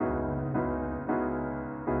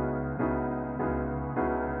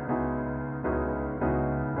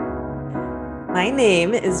My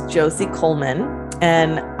name is Josie Coleman,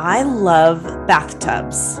 and I love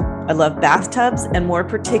bathtubs. I love bathtubs, and more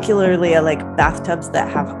particularly, I like bathtubs that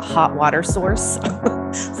have a hot water source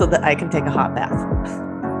so that I can take a hot bath.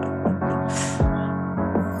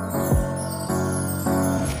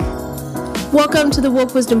 Welcome to the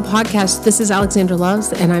Woke Wisdom Podcast. This is Alexandra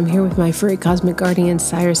Loves, and I'm here with my furry cosmic guardians,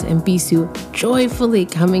 Cyrus and Bisou, joyfully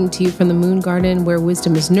coming to you from the Moon Garden, where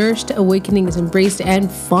wisdom is nourished, awakening is embraced,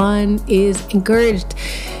 and fun is encouraged.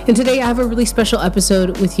 And today I have a really special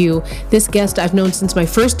episode with you. This guest I've known since my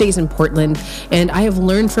first days in Portland, and I have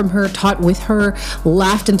learned from her, taught with her,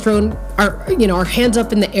 laughed and thrown our hands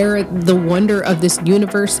up in the air at the wonder of this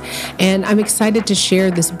universe. And I'm excited to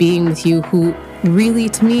share this being with you who really,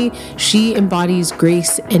 to me, she embodies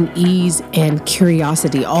grace and ease and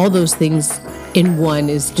curiosity. All those things in one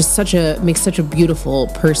is just makes such a beautiful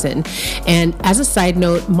person. And as a side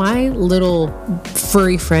note, my little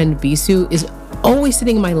furry friend Bisou is always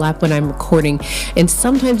sitting in my lap when I'm recording. And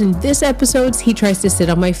sometimes in this episodes, he tries to sit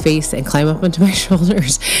on my face and climb up onto my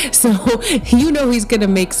shoulders. So he's going to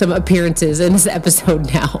make some appearances in this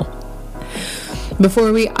episode now.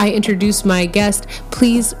 Before I introduce my guest,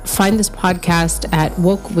 please find this podcast at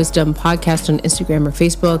Woke Wisdom Podcast on Instagram or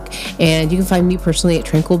Facebook. And you can find me personally at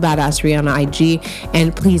Tranquil Badassery on IG.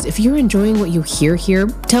 And please, if you're enjoying what you hear here,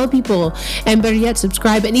 tell people, and better yet,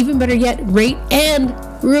 subscribe, and even better yet, rate and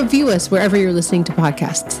review us wherever you're listening to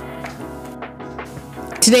podcasts.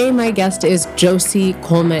 Today, my guest is Josie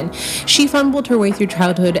Coleman. She fumbled her way through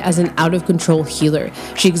childhood as an out-of-control healer.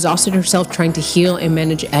 She exhausted herself trying to heal and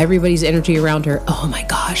manage everybody's energy around her. Oh my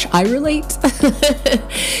gosh, I relate.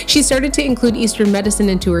 She started to include Eastern medicine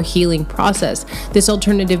into her healing process. This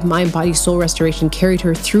alternative mind, body, soul restoration carried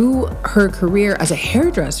her through her career as a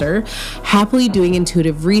hairdresser, happily doing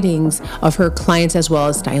intuitive readings of her clients as well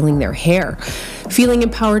as styling their hair. Feeling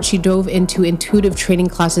empowered, she dove into intuitive training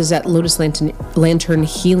classes at Lotus Lantern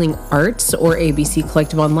Healing Arts, or ABC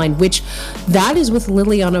Collective Online, which that is with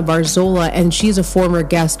Liliana Barzola, and she's a former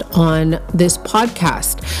guest on this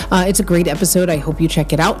podcast. It's a great episode. I hope you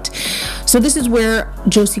check it out. So this is where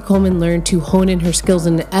Josie Coleman learned to hone in her skills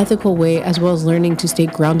in an ethical way, as well as learning to stay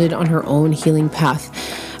grounded on her own healing path.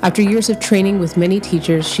 After years of training with many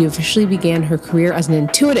teachers, she officially began her career as an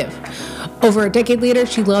intuitive. Over a decade later,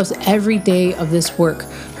 she loves every day of this work.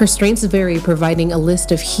 Her strengths vary, providing a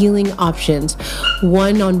list of healing options,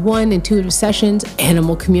 one-on-one intuitive sessions,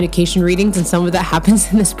 animal communication readings, and some of that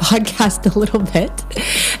happens in this podcast a little bit,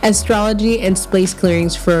 astrology, and space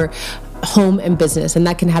clearings for home and business, and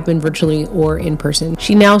that can happen virtually or in person.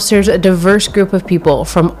 She now serves a diverse group of people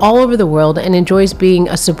from all over the world and enjoys being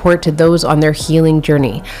a support to those on their healing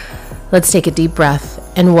journey. Let's take a deep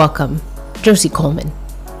breath and welcome Josie Coleman.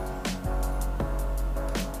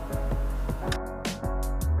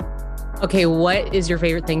 Okay, what is your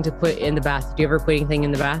favorite thing to put in the bath? Do you ever put anything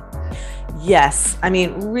in the bath? Yes. I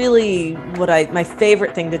mean, really, my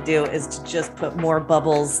favorite thing to do is to just put more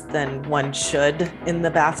bubbles than one should in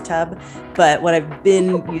the bathtub. But what I've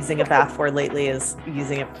been using a bath for lately is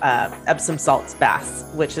using Epsom salts baths,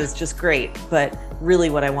 which is just great. But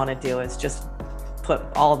really what I want to do is just put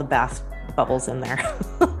all the bath bubbles in there.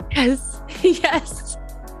 Yes.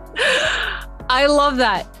 I love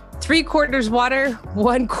that. 3/4 water,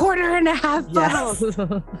 1.25 bottles.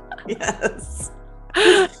 Yes.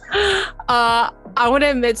 I want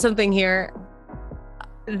to admit something here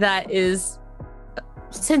that is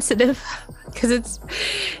sensitive because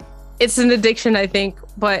it's an addiction, I think.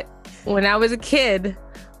 But when I was a kid,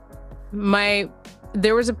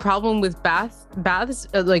 there was a problem with baths,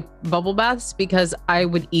 like bubble baths, because I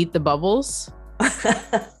would eat the bubbles.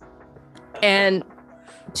 And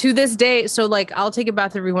to this day, so like I'll take a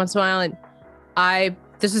bath every once in a while, and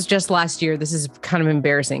this is just last year. This is kind of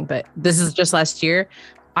embarrassing, but this is just last year.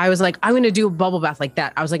 I was like, I'm going to do a bubble bath like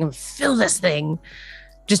that. I was like, I'm going to fill this thing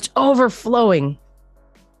just overflowing.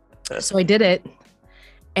 So I did it.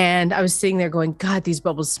 And I was sitting there going, God, these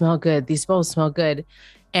bubbles smell good. These bubbles smell good.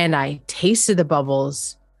 And I tasted the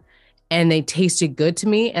bubbles and they tasted good to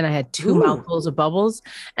me. And I had two mouthfuls of bubbles.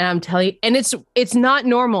 And I'm telling you, and it's not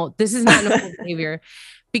normal. This is not normal behavior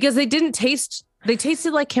because they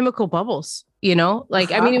tasted like chemical bubbles. I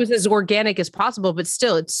mean, it was as organic as possible, but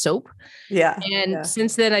still it's soap. Yeah. And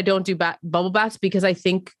since then I don't do bubble baths because I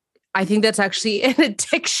think that's actually an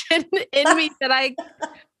addiction in me that I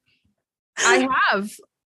have.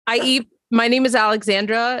 My name is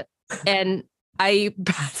Alexandra and I eat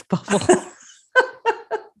bath bubbles.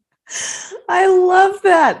 I love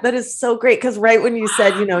that. That is so great. Because right when you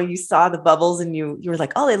said, you saw the bubbles and you were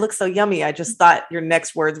like, oh, they look so yummy. I just thought your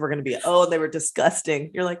next words were going to be, oh, they were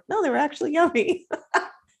disgusting. You're like, no, they were actually yummy.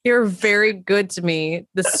 You're very good to me.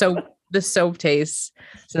 The soap taste.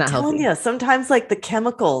 It's not Telling healthy. you, sometimes like the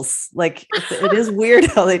chemicals, like it is weird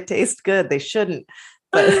how they taste good. They shouldn't,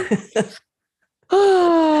 but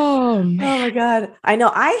Oh oh man. my God. I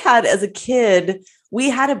know I had as a kid, we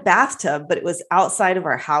had a bathtub, but it was outside of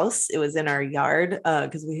our house. It was in our yard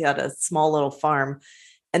because we had a small little farm.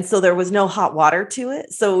 And so there was no hot water to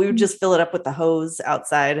it. So we would just fill it up with the hose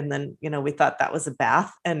outside. And then, we thought that was a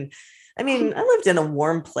bath. And I mean, I lived in a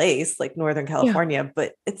warm place like Northern Yeah. California,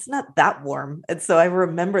 but it's not that warm. And so I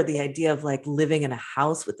remember the idea of like living in a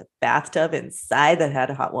house with a bathtub inside that had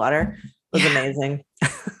hot water was amazing.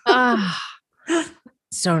 Ah,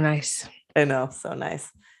 so nice. I know. So nice.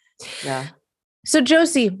 Yeah. So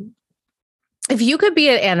Josie, if you could be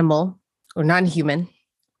an animal or non-human,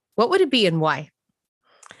 what would it be and why?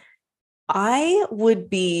 I would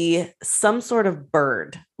be some sort of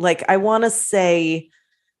bird. Like I want to say,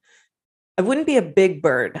 I wouldn't be a big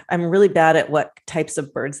bird. I'm really bad at what types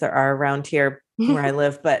of birds there are around here where I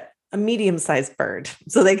live, but a medium-sized bird.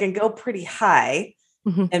 So they can go pretty high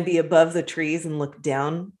and be above the trees and look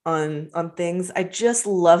down on things. I just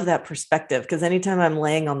love that perspective because anytime I'm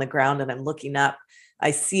laying on the ground and I'm looking up, I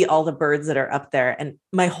see all the birds that are up there. And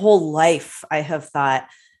my whole life I have thought,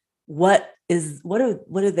 what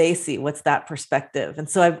do they see? What's that perspective? And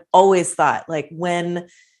so I've always thought like when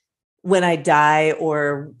I die,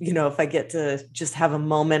 or, if I get to just have a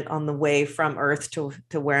moment on the way from Earth to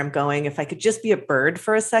where I'm going, if I could just be a bird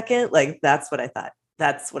for a second, like that's what I thought.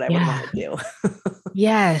 That's what I would want to do.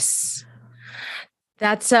 Yes.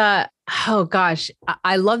 That's oh gosh.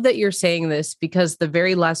 I love that you're saying this because the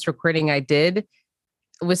very last recording I did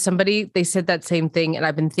with somebody, they said that same thing. And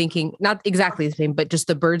I've been thinking, not exactly the same, but just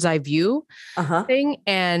the bird's eye view thing.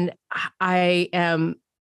 And I've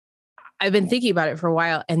been thinking about it for a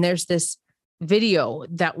while. And there's this video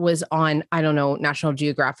that was on, I don't know, National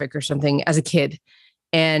Geographic or something as a kid.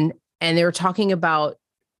 And they were talking about,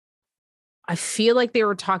 I feel like they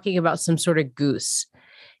were talking about some sort of goose,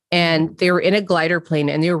 and they were in a glider plane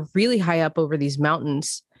and they were really high up over these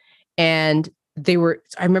mountains. And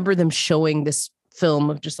I remember them showing this film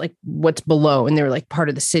of just like what's below. And they were like part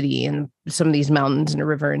of the city and some of these mountains and a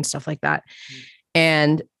river and stuff like that.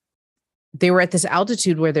 And they were at this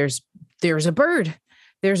altitude where there's a bird.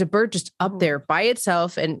 There's a bird just up there by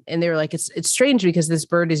itself. And they were like, it's strange because this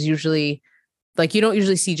bird is usually like, you don't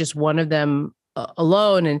usually see just one of them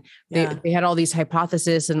alone. And they had all these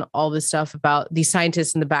hypotheses and all this stuff about these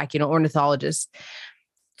scientists in the back, ornithologists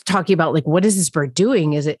talking about like, what is this bird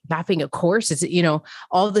doing? Is it mapping a course? Is it,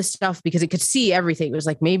 all this stuff because it could see everything. It was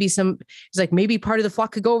like, maybe part of the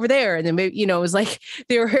flock could go over there. And then maybe, it was like,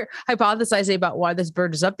 they were hypothesizing about why this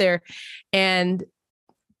bird is up there. And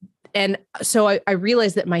so I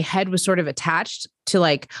realized that my head was sort of attached to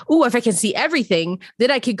like, oh, if I can see everything, then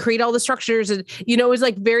I could create all the structures. And, it was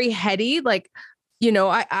like very heady. Like,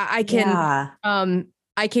 I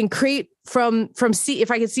can create from see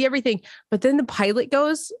if I can see everything. But then the pilot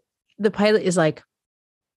is like,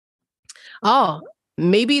 oh,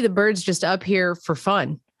 maybe the bird's just up here for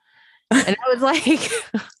fun. And I was like,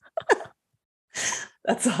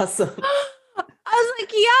 that's awesome. I was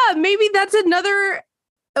like, yeah, maybe that's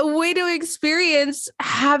a way to experience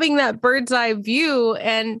having that bird's eye view.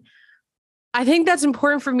 And I think that's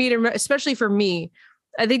important for me especially for me.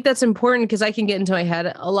 I think that's important because I can get into my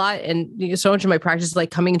head a lot. And so much of my practice is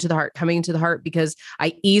like coming into the heart, because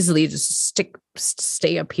I easily just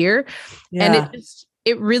stay up here. Yeah. And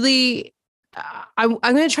it really, I'm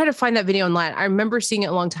going to try to find that video online. I remember seeing it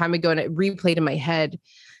a long time ago and it replayed in my head.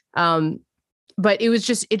 But it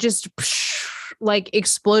just like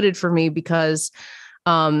exploded for me because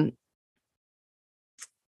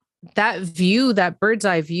that bird's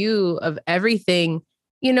eye view of everything,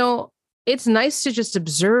 it's nice to just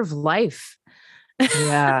observe life.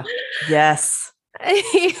 Yeah. Yes.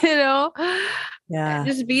 Yeah.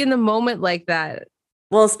 Just be in the moment like that.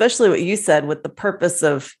 Well, especially what you said with the purpose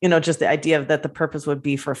of, just the idea of that the purpose would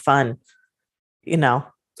be for fun.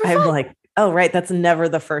 I'm like, oh, right. That's never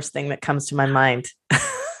the first thing that comes to my mind.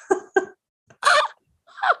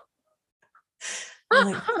 I'm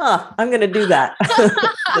like, I'm going to do that.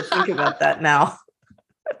 To think about that now.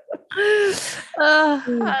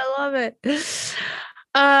 I love it.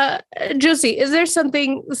 Josie, is there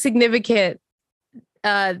something significant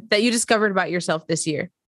that you discovered about yourself this year?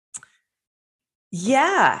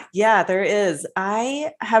 Yeah, there is.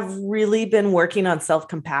 I have really been working on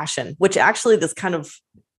self-compassion, which actually this kind of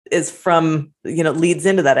is from, leads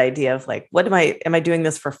into that idea of like, am I doing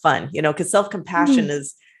this for fun? Because self-compassion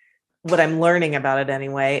is what I'm learning about it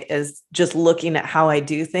anyway, is just looking at how I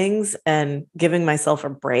do things and giving myself a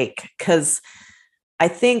break. Because I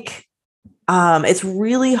think it's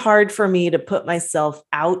really hard for me to put myself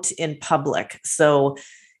out in public. So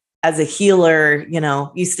as a healer,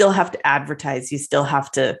 you still have to advertise, you still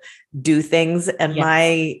have to do things. And Yeah.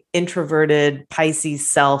 my introverted Pisces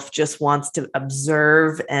self just wants to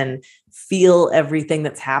observe and feel everything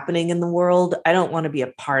that's happening in the world. I don't want to be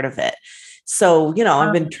a part of it. So,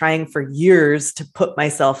 I've been trying for years to put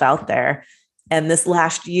myself out there. And this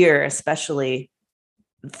last year, especially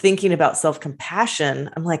thinking about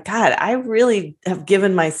self-compassion, I'm like, God, I really have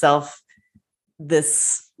given myself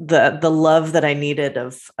the love that I needed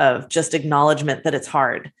of just acknowledgement that it's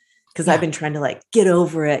hard, because I've been trying to like get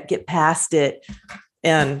over it, get past it,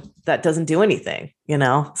 and that doesn't do anything,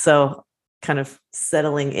 so kind of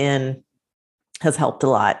settling in has helped a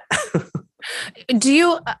lot.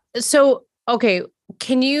 Okay,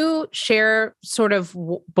 can you share sort of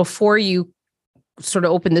before you sort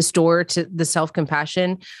of open this door to the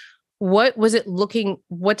self-compassion, what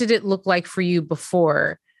did it look like for you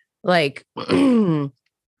before? Like, were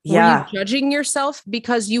you judging yourself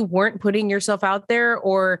because you weren't putting yourself out there,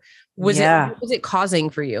 or what was it causing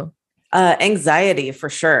for you? Anxiety, for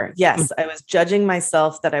sure. Yes. I was judging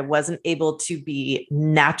myself that I wasn't able to be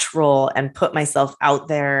natural and put myself out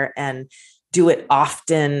there and do it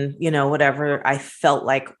often, whatever I felt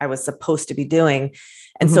like I was supposed to be doing.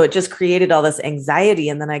 And so it just created all this anxiety.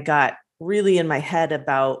 And then I got really in my head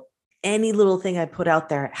about any little thing I put out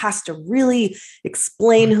there, it has to really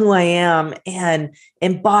explain who I am and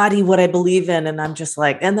embody what I believe in. And I'm just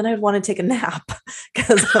like, and then I'd want to take a nap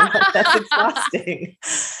because that's exhausting.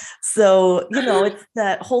 So, it's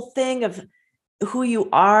that whole thing of who you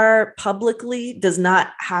are publicly does not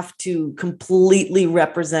have to completely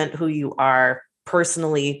represent who you are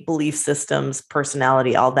personally, belief systems,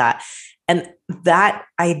 personality, all that. And that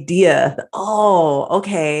idea,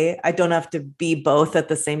 okay, I don't have to be both at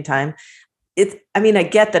the same time. I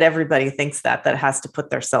get that everybody thinks that has to put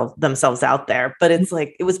themselves out there, but it's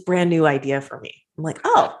like, it was a brand new idea for me. I'm like,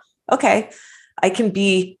 okay, I can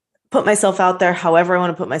put myself out there however I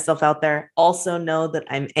want to put myself out there. Also know that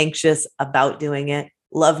I'm anxious about doing it,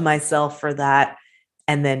 love myself for that,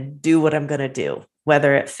 and then do what I'm going to do,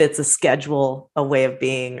 whether it fits a schedule, a way of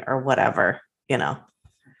being, or whatever,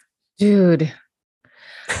 Dude,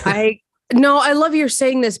 I love you're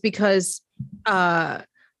saying this because I've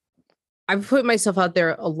put myself out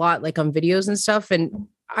there a lot, like on videos and stuff. And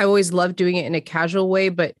I always love doing it in a casual way.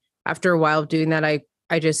 But after a while of doing that, I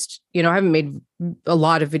just, I haven't made a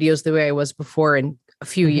lot of videos the way I was before in a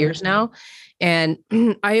few years now. And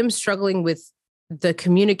I am struggling with the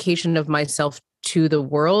communication of myself to the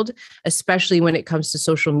world, especially when it comes to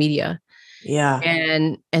social media. Yeah.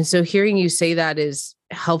 And so hearing you say that is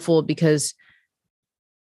helpful, because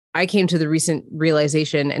I came to the recent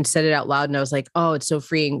realization and said it out loud, and I was like, oh, it's so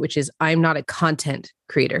freeing, which is I'm not a content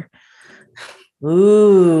creator.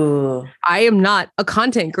 Ooh. I am not a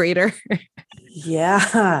content creator.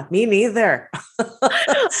 Yeah, me neither.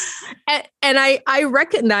 and I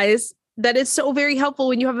recognize that it's so very helpful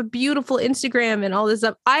when you have a beautiful Instagram and all this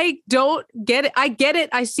stuff. I don't get it. I get it.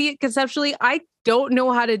 I see it conceptually. I don't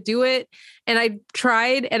know how to do it. And I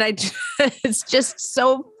tried, and it's just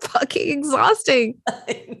so fucking exhausting.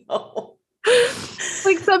 I know.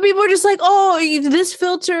 Like, some people are just like, oh, this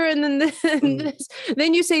filter, and then this,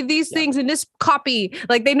 then you say these things in this copy.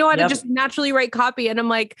 Like, they know how to just naturally write copy. And I'm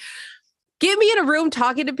like, get me in a room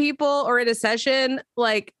talking to people or in a session.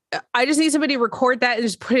 Like, I just need somebody to record that and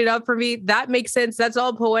just put it up for me. That makes sense. That's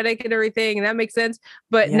all poetic and everything. And that makes sense.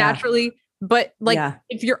 But naturally,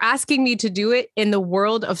 if you're asking me to do it in the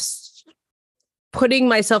world of putting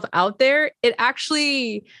myself out there,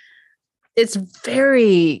 it's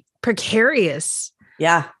very precarious.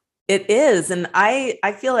 Yeah, it is. And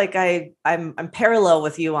I feel like I'm parallel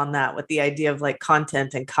with you on that, with the idea of like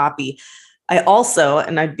content and copy. I also,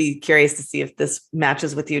 and I'd be curious to see if this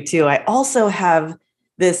matches with you too, I also have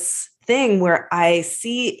this thing where I'm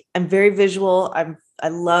very visual. I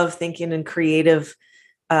love thinking in creative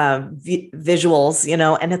visuals,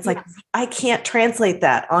 and it's like, I can't translate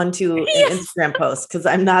that onto an Instagram post because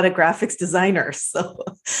I'm not a graphics designer. So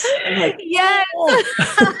I'm like, yes,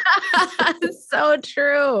 so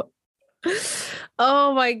true.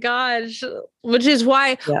 Oh my gosh. Which is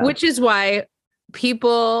why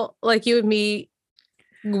people like you and me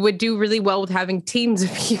would do really well with having teams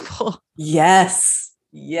of people. Yes.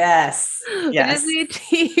 I just need a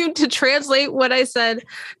team to translate what I said,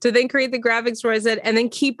 to then create the graphics where I said, and then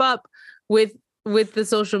keep up with the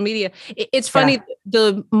social media. It's funny.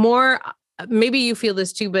 The more, maybe you feel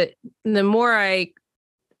this too, but the more I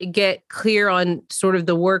get clear on sort of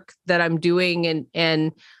the work that I'm doing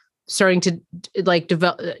and starting to like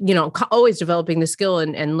develop, always developing the skill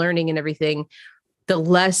and learning and everything, the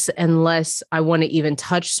less and less I want to even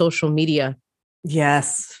touch social media.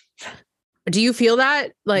 Yes. Do you feel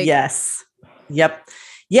that? Like, yes. Yep.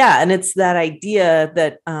 Yeah. And it's that idea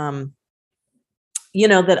that, that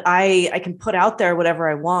I can put out there whatever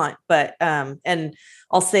I want, but, and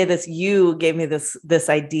I'll say this, you gave me this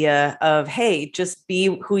idea of, hey, just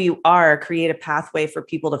be who you are, create a pathway for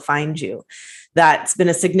people to find you. That's been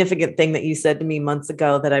a significant thing that you said to me months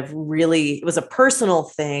ago that it was a personal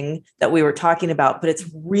thing that we were talking about, but it's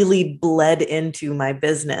really bled into my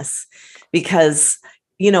business because,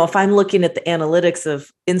 if I'm looking at the analytics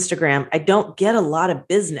of Instagram, I don't get a lot of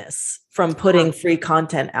business from putting free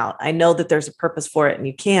content out. I know that there's a purpose for it and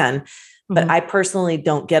you can, but I personally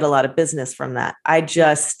don't get a lot of business from that. I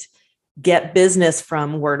just get business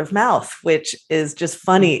from word of mouth, which is just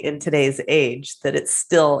funny in today's age that it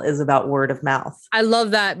still is about word of mouth. I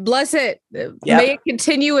love that. Bless it. Yep. May it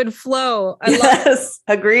continue and flow. Yes,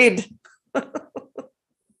 agreed.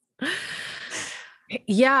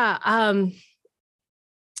 Yeah.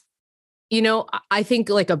 I think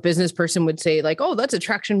like a business person would say like, oh, that's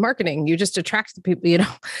attraction marketing. You just attract the people,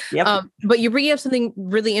 Yep. But you bring up something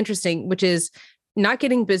really interesting, which is not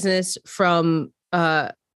getting business from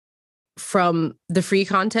the free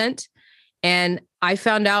content. And I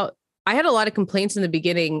found out I had a lot of complaints in the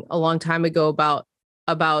beginning a long time ago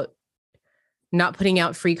about not putting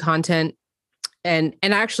out free content. And I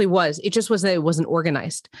actually it just was that it wasn't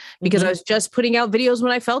organized because I was just putting out videos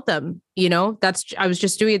when I felt them, I was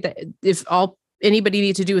just doing it. If all anybody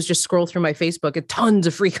needs to do is just scroll through my Facebook and tons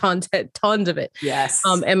of free content, tons of it. Yes.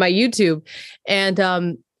 And my YouTube. And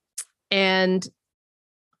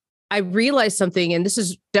I realized something, and this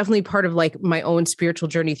is definitely part of like my own spiritual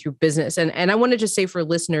journey through business. And I want to just say for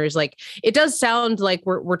listeners, like, it does sound like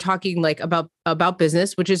we're talking like about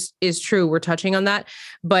business, which is true. We're touching on that,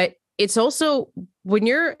 but it's also when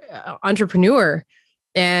you're an entrepreneur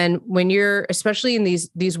and when you're, especially in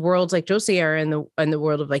these worlds like Josie are in the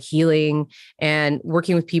world of like healing and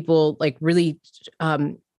working with people like really,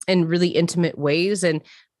 in really intimate ways, and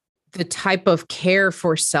the type of care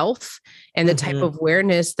for self and the type of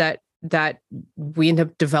awareness that we end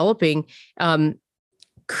up developing,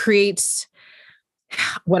 creates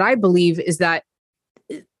what I believe is that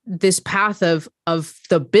this path of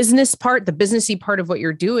the business part, the businessy part of what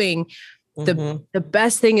you're doing, the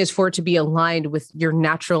best thing is for it to be aligned with your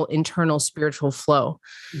natural internal spiritual flow.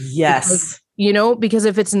 Yes. Because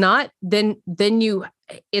if it's not, then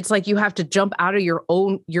it's like you have to jump out of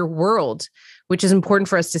your world, which is important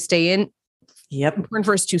for us to stay in. Yep. Important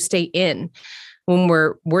for us to stay in when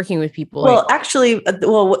we're working with people. Well, actually,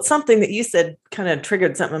 something that you said kind of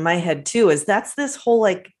triggered something in my head too, is that's this whole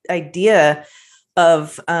like idea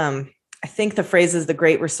of, I think the phrase is the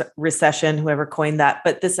Great Recession, whoever coined that,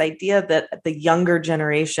 but this idea that the younger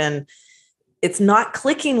generation, it's not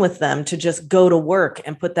clicking with them to just go to work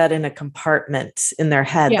and put that in a compartment in their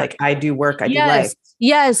head. Yeah. Like I do work, I do life.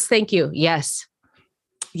 Yes. Thank you. Yes.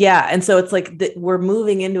 Yeah. And so it's like we're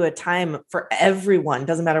moving into a time for everyone,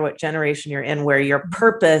 doesn't matter what generation you're in, where your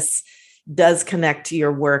purpose does connect to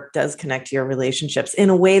your work, does connect to your relationships in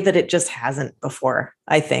a way that it just hasn't before,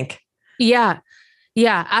 I think.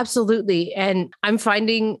 Yeah, absolutely. And I'm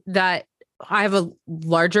finding that I have a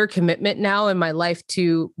larger commitment now in my life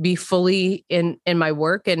to be fully in my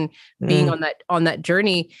work and being on that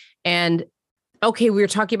journey. And okay, we were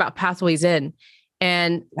talking about pathways in,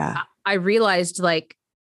 and I realized like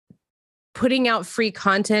putting out free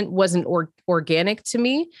content wasn't organic to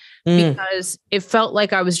me because it felt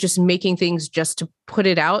like I was just making things just to put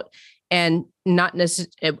it out, and not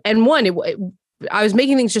necessarily. And I was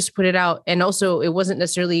making things just to put it out. And also it wasn't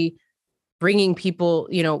necessarily bringing people,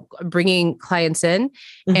 bringing clients in.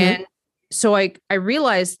 And so I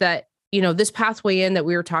realized that, this pathway in that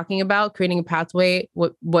we were talking about, creating a pathway,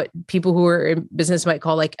 what people who are in business might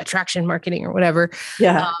call like attraction marketing or whatever,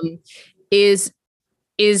 is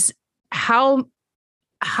how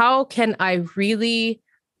can I really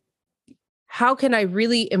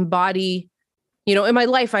embody, in my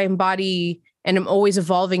life, I embody, and I'm always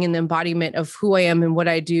evolving in the embodiment of who I am and what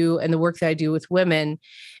I do and the work that I do with women.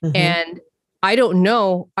 And I don't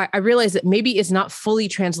know, I realize that maybe it's not fully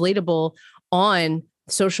translatable on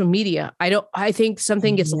social media. I think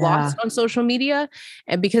something gets lost on social media,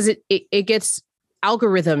 and because it gets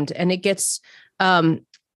algorithmed, and it gets,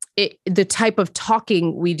 the type of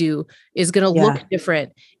talking we do is going to look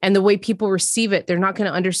different, and the way people receive it, they're not going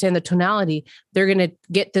to understand the tonality. They're going to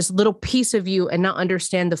get this little piece of you and not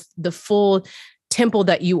understand the full temple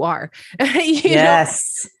that you are. You know?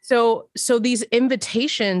 So these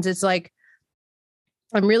invitations, it's like,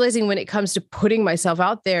 I'm realizing when it comes to putting myself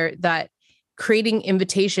out there that creating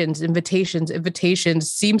invitations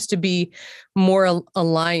seems to be more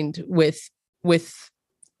aligned with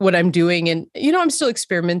what I'm doing. And, I'm still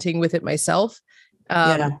experimenting with it myself.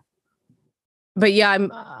 Yeah. But yeah,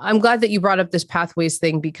 I'm glad that you brought up this pathways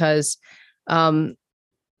thing because,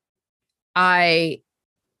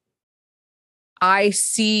 I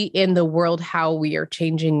see in the world how we are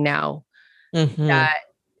changing now, that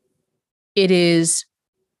it is,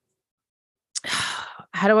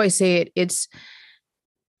 how do I say it?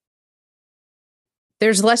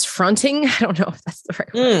 There's less fronting. I don't know if that's the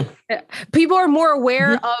right word. People are more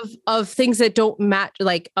aware of things that don't match,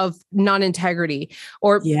 like of non-integrity,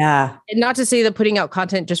 or not to say that putting out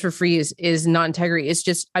content just for free is non-integrity. It's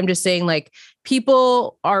just, I'm just saying, like,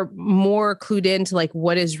 people are more clued into like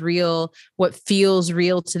what is real, what feels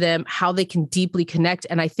real to them, how they can deeply connect.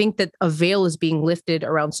 And I think that a veil is being lifted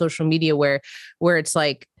around social media where it's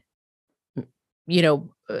like,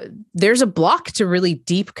 there's a block to really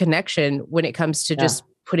deep connection when it comes to just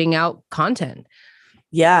putting out content.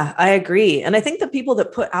 Yeah, I agree. And I think the people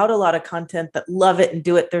that put out a lot of content that love it and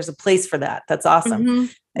do it, there's a place for that. That's awesome.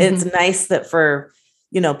 It's nice that for,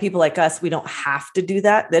 people like us, we don't have to do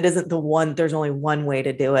that. That isn't the one, there's only one way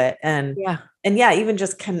to do it. And even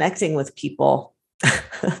just connecting with people,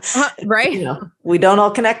 right. We don't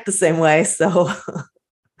all connect the same way. So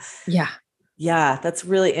yeah, that's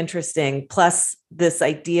really interesting. Plus this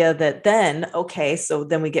idea that so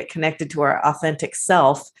then we get connected to our authentic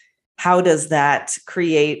self. How does that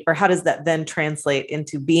create, or how does that then translate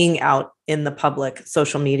into being out in the public,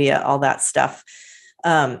 social media, all that stuff?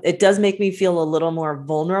 It does make me feel a little more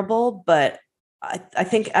vulnerable, but I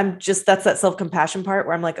think that's that self-compassion part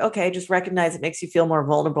where I'm like, okay, just recognize it makes you feel more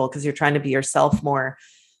vulnerable because you're trying to be yourself more.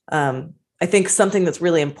 I think something that's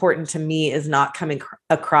really important to me is not coming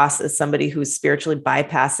across as somebody who's spiritually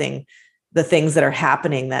bypassing the things that are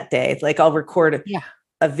happening that day. Like I'll record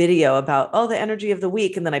a video about, the energy of the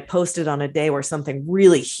week. And then I post it on a day where something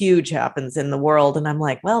really huge happens in the world. And I'm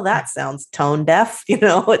like, well, that sounds tone deaf.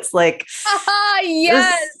 It's like,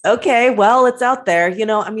 yes. Okay, well, it's out there.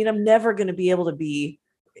 I'm never going to be able to be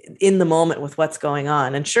in the moment with what's going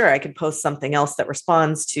on. And sure, I could post something else that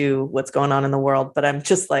responds to what's going on in the world, but I'm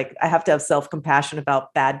just like, I have to have self-compassion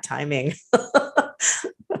about bad timing.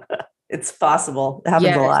 It's possible. It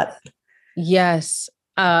happens a lot. Yes.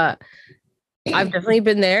 I've definitely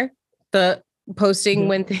been there. The posting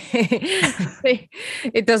when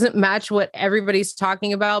it doesn't match what everybody's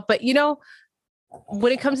talking about. But,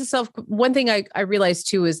 when it comes to one thing I realized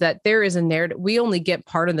too, is that there is a narrative. We only get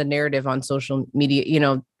part of the narrative on social media. We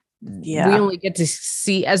only get to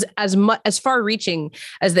see as much, as far reaching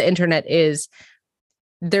as the internet is.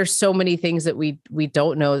 There's so many things that we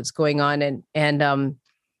don't know that's going on. And I'm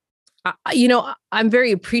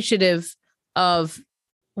very appreciative of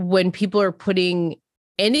when people are putting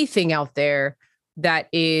anything out there that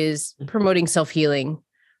is promoting self-healing,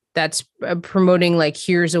 that's promoting like,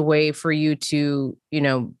 here's a way for you to,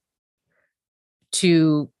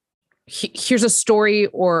 here's a story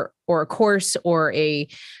or a course or a,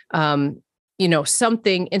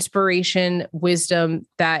 something, inspiration, wisdom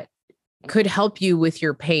that could help you with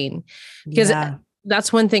your pain. Because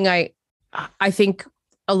that's one thing I think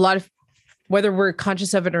a lot of, whether we're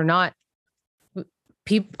conscious of it or not,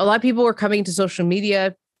 a lot of people are coming to social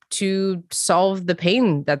media to solve the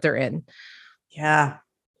pain that they're in. Yeah.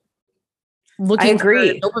 Looking for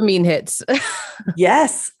dopamine hits.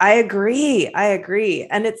 Yes, I agree.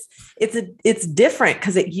 And it's different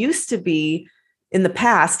because it used to be in the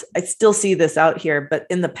past, I still see this out here, but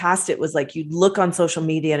in the past, it was like, you'd look on social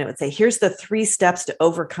media and it would say, here's the 3 steps to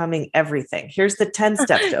overcoming everything. Here's the 10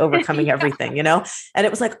 steps to overcoming everything, and it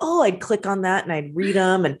was like, I'd click on that and I'd read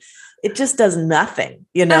them and it just does nothing,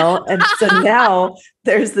 And so now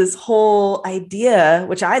there's this whole idea,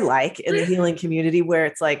 which I like in the healing community, where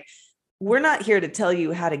it's like, we're not here to tell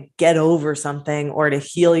you how to get over something or to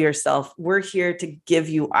heal yourself. We're here to give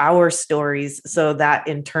you our stories so that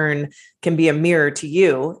in turn can be a mirror to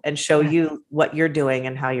you and show you what you're doing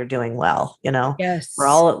and how you're doing well. Yes.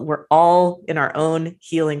 We're all in our own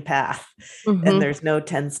healing path, and there's no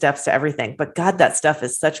 10 steps to everything. But God, that stuff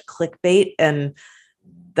is such clickbait, and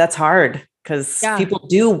that's hard because people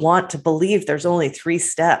do want to believe there's only 3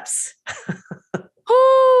 steps.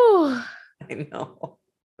 Oh, I know.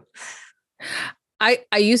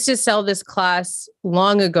 I used to sell this class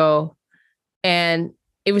long ago, and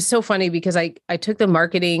it was so funny because I took the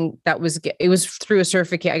marketing it was through a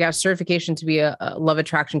certificate. I got a certification to be a love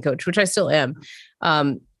attraction coach, which I still am.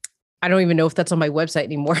 I don't even know if that's on my website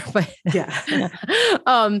anymore, but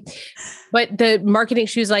but the marketing,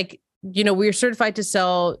 she was like, we were certified to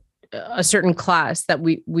sell a certain class that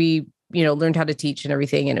we learned how to teach and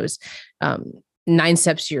everything. And it was 9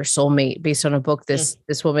 Steps to Your Soulmate, based on a book this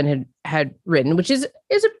woman had written, which is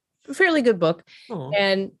a fairly good book. Oh.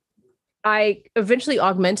 And I eventually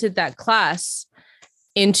augmented that class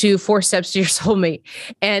into 4 Steps to Your Soulmate.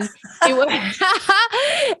 And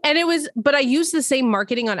it was, but I used the same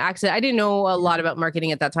marketing on accident. I didn't know a lot about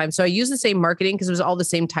marketing at that time. So I used the same marketing because it was all the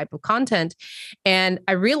same type of content. And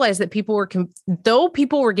I realized that people were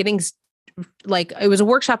getting, like, it was a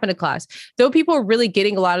workshop and a class, though people were really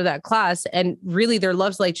getting a lot of that class, and really their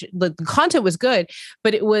loves, like, the content was good,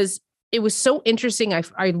 but it was so interesting.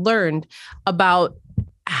 I learned about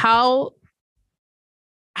how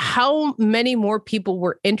many more people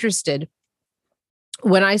were interested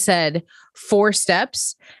when I said 4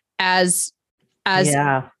 steps as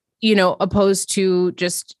opposed to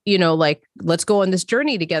just, like, let's go on this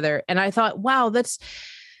journey together. And I thought, wow, that's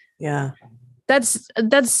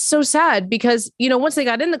so sad, because, once they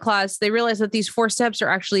got in the class, they realized that these 4 steps are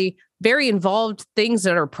actually very involved things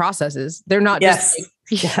that are processes. They're not just like,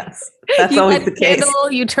 that's always the case.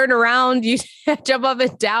 You turn around, you jump up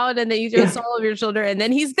and down, and then you throw salt over your shoulder, and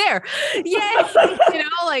then he's there. Yay!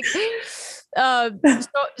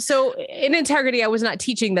 So in integrity, I was not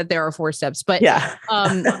teaching that there are 4 steps, but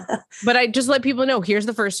but I just let people know, here's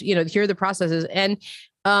the first, here are the processes. And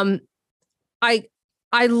I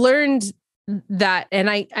learned that, and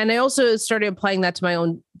I also started applying that to my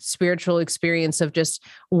own spiritual experience of just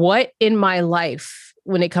what in my life,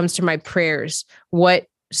 when it comes to my prayers, what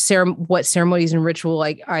ceremonies and ritual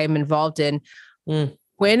I am involved in.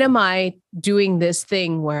 When am I doing this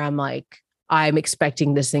thing where I'm like, I'm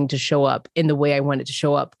expecting this thing to show up in the way I want it to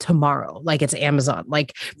show up tomorrow? Like it's Amazon,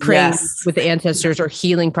 like praying with the ancestors, or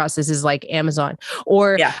healing processes like Amazon,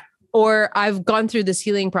 or I've gone through this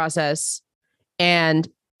healing process and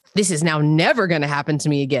this is now never going to happen to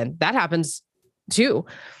me again. That happens too.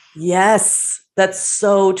 Yes. That's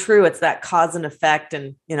so true. It's that cause and effect,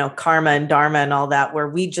 and, karma and dharma and all that, where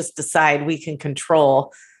we just decide we can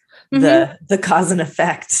control the cause and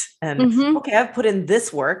effect. And okay, I've put in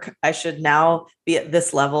this work, I should now be at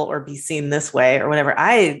this level or be seen this way or whatever.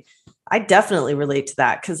 I definitely relate to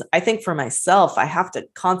that, because I think for myself, I have to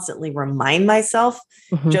constantly remind myself,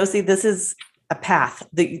 Josie, this is a path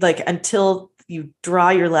that, like, until you draw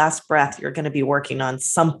your last breath, you're going to be working on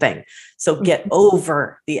something. So get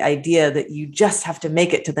over the idea that you just have to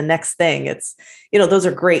make it to the next thing. It's, those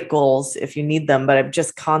are great goals if you need them, but I'm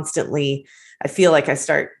just constantly, I feel like I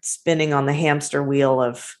start spinning on the hamster wheel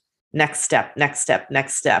of next step, next step,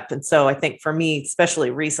 next step. And so I think for me, especially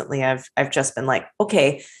recently, I've just been like,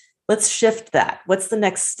 okay, let's shift that. What's the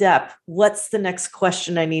next step? What's the next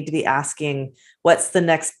question I need to be asking? What's the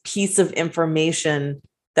next piece of information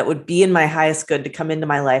that would be in my highest good to come into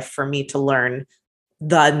my life for me to learn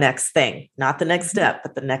the next thing, not the next step,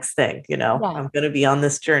 but the next thing, I'm going to be on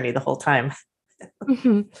this journey the whole time.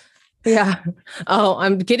 Yeah. Oh,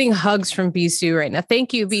 I'm getting hugs from Bisu right now.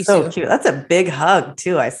 Thank you, Bisu. So cute. That's a big hug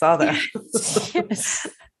too. I saw that. Yes.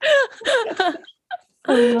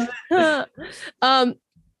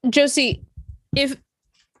 Josie,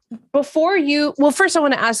 first I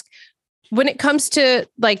want to ask, when it comes to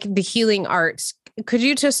like the healing arts, could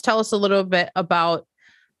you just tell us a little bit about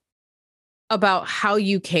how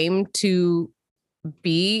you came to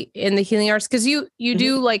be in the healing arts? Because you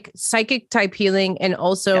do like psychic type healing, and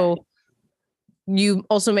also you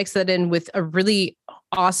also mix that in with a really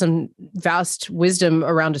awesome, vast wisdom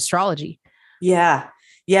around astrology. I'm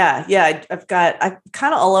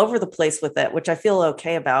kind of all over the place with it, which I feel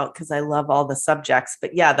okay about because I love all the subjects.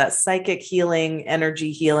 But yeah, that psychic healing,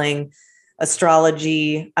 energy healing,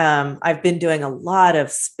 astrology. I've been doing a lot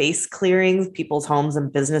of space clearings, people's homes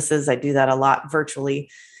and businesses. I do that a lot virtually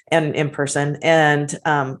and in person. And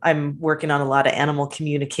I'm working on a lot of animal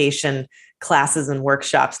communication classes and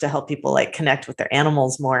workshops to help people like connect with their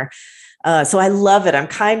animals more. So I love it.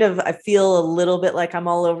 I feel a little bit like I'm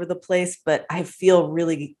all over the place, but I feel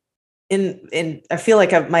really I feel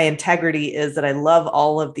like my integrity is that I love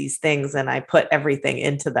all of these things and I put everything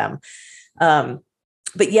into them.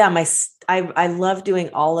 But yeah, I love doing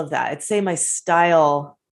all of that. I'd say my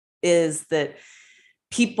style is that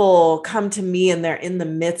people come to me and they're in the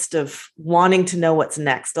midst of wanting to know what's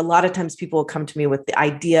next. A lot of times people will come to me with the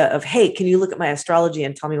idea of, hey, can you look at my astrology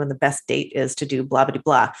and tell me when the best date is to do blah, blah,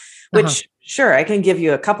 blah, which sure, I can give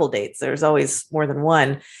you a couple dates. There's always more than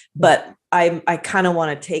one, but I kind of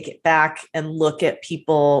want to take it back and look at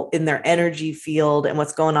people in their energy field and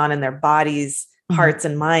what's going on in their bodies hearts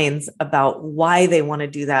and minds about why they want to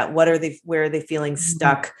do that. Where are they feeling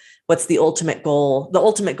stuck? What's the ultimate goal? The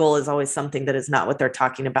ultimate goal is always something that is not what they're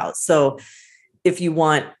talking about. So if you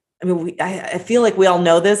want, I mean, I feel like we all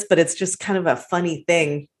know this, but it's just kind of a funny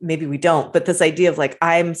thing. Maybe we don't, but this idea of like,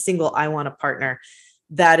 I'm single, I want a partner.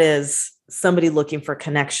 That is somebody looking for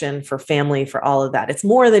connection, for family, for all of that. It's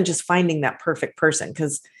more than just finding that perfect person.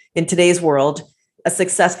 Because in today's world, a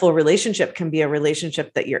successful relationship can be a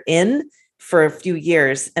relationship that you're in for a few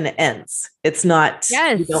years and it ends. It's not,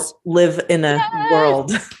 you don't live in a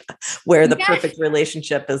world where the perfect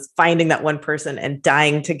relationship is finding that one person and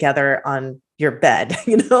dying together on your bed,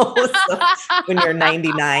 so when you're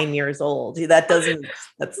 99 years old.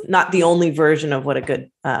 That's not the only version of what a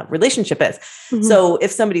good relationship is. So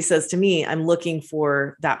if somebody says to me, I'm looking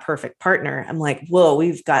for that perfect partner, I'm like, whoa,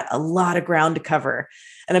 we've got a lot of ground to cover.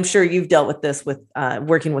 And I'm sure you've dealt with this with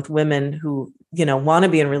working with women who, want to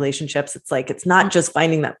be in relationships. It's like, it's not just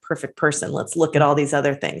finding that perfect person. Let's look at all these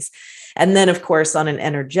other things. And then of course, on an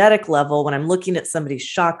energetic level, when I'm looking at somebody's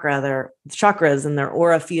chakras and their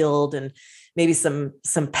aura field, and maybe some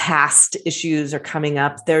past issues are coming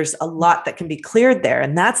up, there's a lot that can be cleared there.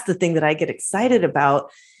 And that's the thing that I get excited about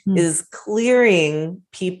is clearing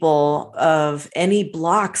people of any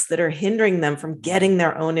blocks that are hindering them from getting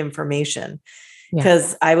their own information.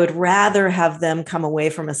 Because I would rather have them come away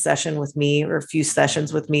from a session with me or a few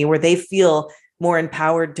sessions with me where they feel more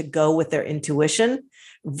empowered to go with their intuition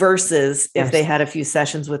versus if they had a few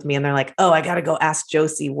sessions with me and they're like, oh, I got to go ask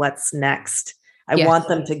Josie what's next. I want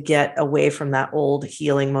them to get away from that old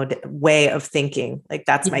healing way of thinking. Like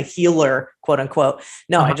that's my healer, quote unquote.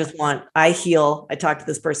 No, I heal. I talk to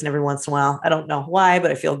this person every once in a while. I don't know why,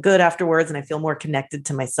 but I feel good afterwards and I feel more connected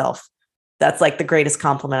to myself. That's like the greatest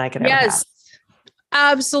compliment I could ever have.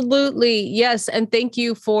 Absolutely. Yes. And thank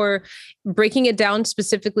you for breaking it down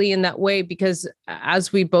specifically in that way, because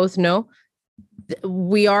as we both know,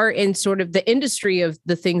 we are in sort of the industry of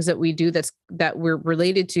the things that we do that we're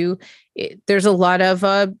related to. There's a lot of,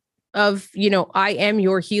 I am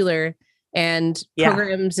your healer and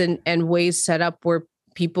programs and ways set up where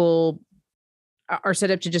people are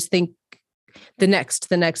set up to just think the next.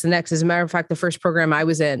 As a matter of fact, the first program I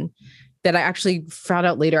was in that I actually found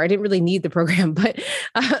out later, I didn't really need the program, but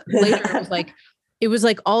later it was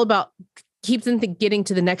like all about keep them getting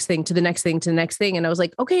to the next thing, to the next thing, to the next thing. And I was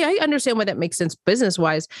like, okay, I understand why that makes sense business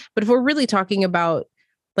wise. But if we're really talking about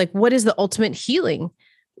like, what is the ultimate healing?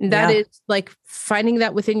 That is like finding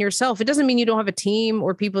that within yourself. It doesn't mean you don't have a team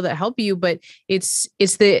or people that help you, but it's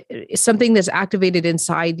something that's activated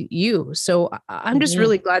inside you. So I'm just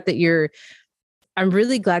really glad that you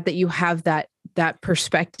have that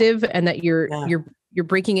perspective and that you're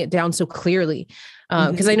breaking it down so clearly.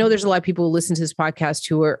 Because I know there's a lot of people who listen to this podcast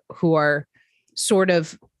who are sort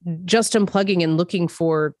of just unplugging and looking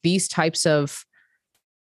for these types of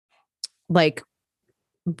like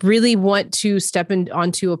really want to step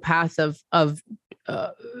onto a path of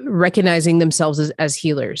recognizing themselves as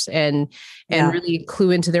healers and really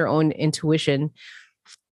clue into their own intuition.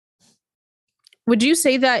 Would you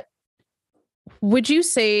say,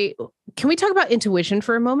 can we talk about intuition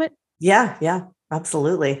for a moment? Yeah,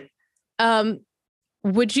 absolutely.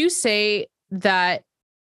 Would you say that,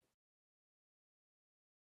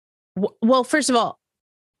 well, first of all,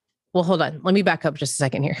 hold on. Let me back up just a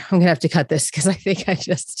second here. I'm going to have to cut this because I think I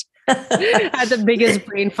just had the biggest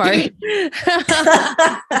brain fart.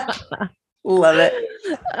 Love it.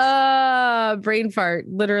 Brain fart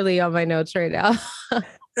literally on my notes right now.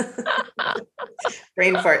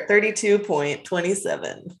 Brain fart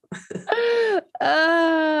 32.27.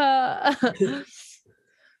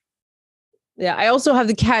 Yeah, I also have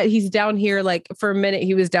the cat. He's down here. Like for a minute,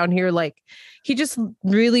 he was down here. Like he just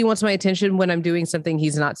really wants my attention when I'm doing something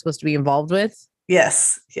he's not supposed to be involved with.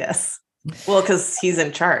 Yes. Well, because he's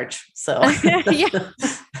in charge. So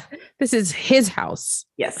this is his house.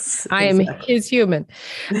 Yes, I am his human.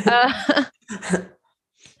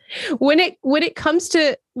 When it comes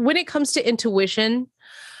to intuition,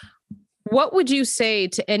 what would you say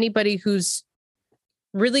to anybody who's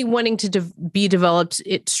really wanting to be developed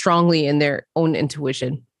it strongly in their own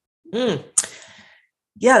intuition?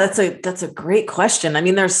 Yeah, that's a great question. I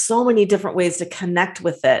mean, there's so many different ways to connect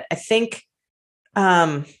with it. I think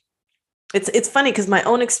it's funny because my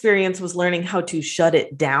own experience was learning how to shut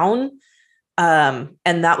it down. And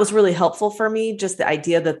that was really helpful for me. Just the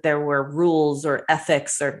idea that there were rules or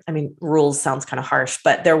ethics, rules sounds kind of harsh,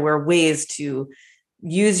 but there were ways to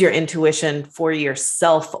use your intuition for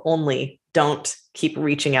yourself only. Don't keep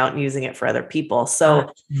reaching out and using it for other people.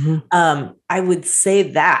 So I would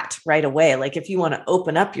say that right away. Like if you want to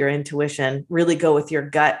open up your intuition, really go with your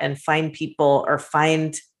gut and find people or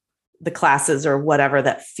find the classes or whatever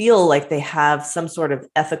that feel like they have some sort of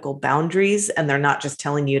ethical boundaries, and they're not just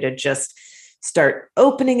telling you to just start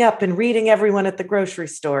opening up and reading everyone at the grocery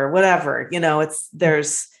store, whatever,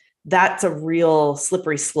 that's a real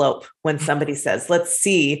slippery slope when somebody says, let's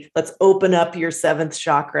open up your seventh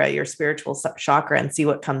chakra, your spiritual chakra, and see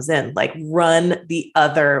what comes in. Like, run the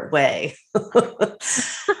other way.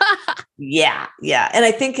 Yeah. And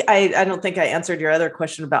I think, I don't think I answered your other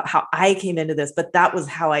question about how I came into this, but that was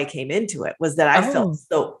how I came into it, was that I felt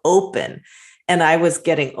so open and I was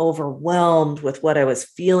getting overwhelmed with what I was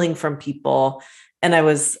feeling from people. And I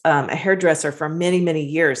was a hairdresser for many, many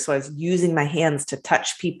years. So I was using my hands to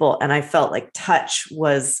touch people. And I felt like touch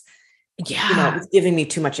was, it was giving me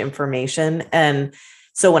too much information. And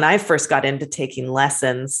so when I first got into taking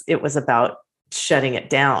lessons, it was about shutting it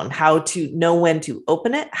down, how to know when to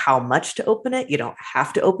open it, how much to open it. You don't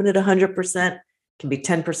have to open it 100%, it can be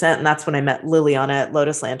 10%. And that's when I met Liliana at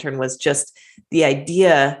Lotus Lantern, was just the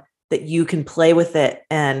idea that you can play with it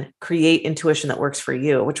and create intuition that works for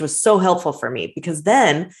you, which was so helpful for me, because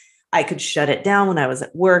then I could shut it down when I was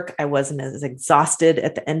at work. I wasn't as exhausted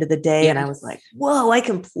at the end of the day. And I was like, whoa, I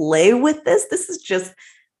can play with this. This is just,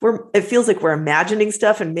 it feels like we're imagining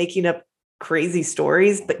stuff and making up crazy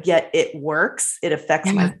stories, but yet it works. It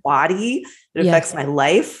affects my body. It affects my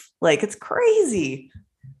life. Like, it's crazy.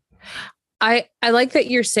 I like that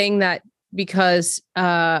you're saying that, because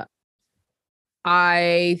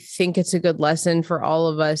I think it's a good lesson for all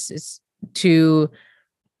of us is to,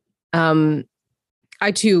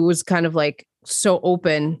 I too was kind of like so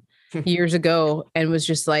open years ago and was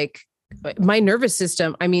just like, my nervous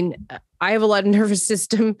system. I mean, I have a lot of nervous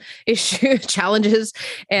system challenges,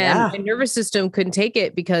 and my nervous system couldn't take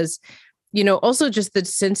it because, also just the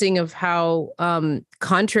sensing of how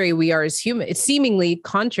contrary we are as human. It's seemingly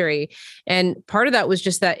contrary. And part of that was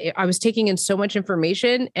just that I was taking in so much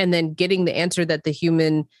information and then getting the answer that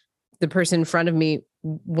the person in front of me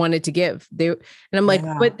wanted to give. And I'm like,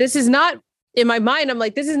 but this is not, in my mind, I'm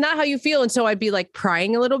like, this is not how you feel. And so I'd be like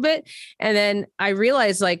prying a little bit. And then I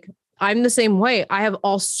realized, like, I'm the same way. I have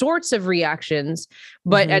all sorts of reactions,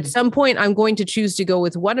 but at some point I'm going to choose to go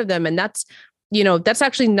with one of them. And that's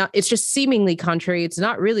actually not, it's just seemingly contrary. It's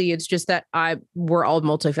not really, it's just that we're all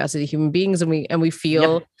multifaceted human beings, and we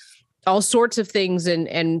feel all sorts of things.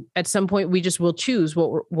 And at some point we just will choose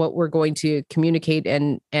what we're going to communicate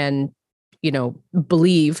and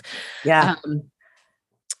believe. Yeah.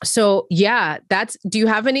 So do you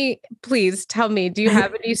have any, please tell me, do you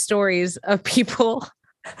have any stories of people?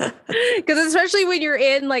 Because especially when you're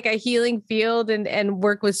in like a healing field and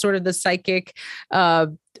work with sort of the psychic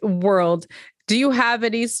world, do you have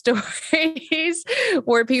any stories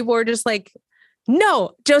where people are just like,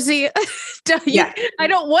 no, Josie, I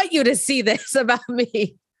don't want you to see this about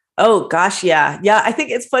me? Oh gosh. Yeah. I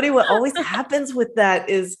think it's funny. What always happens with that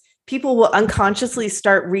is people will unconsciously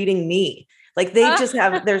start reading me. Like, they just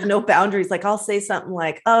there's no boundaries. Like, I'll say something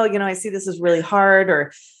like, oh, I see this is really hard,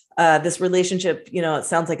 or this relationship, it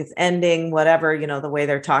sounds like it's ending, whatever, the way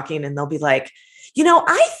they're talking. And they'll be like,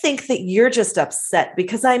 I think that you're just upset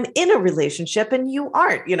because I'm in a relationship and you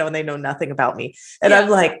aren't, and they know nothing about me. And I'm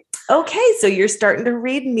like, okay, so you're starting to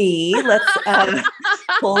read me. Let's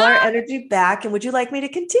pull our energy back. And would you like me to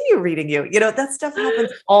continue reading you? That stuff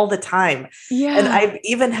happens all the time. Yeah. And I've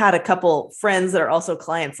even had a couple friends that are also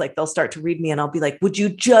clients, like, they'll start to read me and I'll be like, would you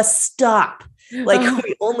just stop? Like,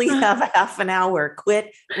 we only have a half an hour.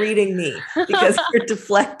 Quit reading me because you're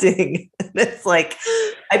deflecting. And it's like,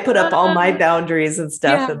 I put up all my boundaries and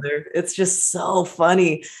stuff, and it's just so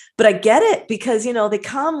funny. But I get it, because, they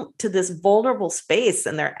come to this vulnerable space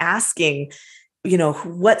and they're asking,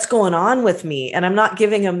 what's going on with me? And I'm not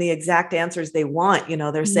giving them the exact answers they want.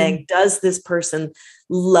 They're saying, does this person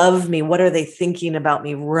love me? What are they thinking about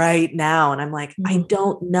me right now? And I'm like, I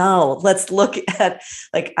don't know. Let's look at,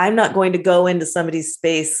 like, I'm not going to go into somebody's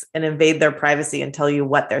space and invade their privacy and tell you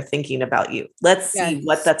what they're thinking about you. Let's see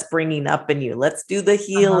what that's bringing up in you. Let's do the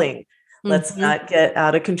healing. Let's not get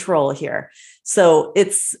out of control here. So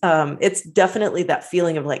it's definitely that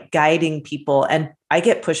feeling of like guiding people. And I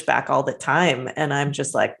get pushback all the time, and I'm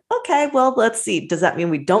just like, okay, well, let's see. Does that mean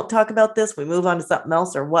we don't talk about this? We move on to something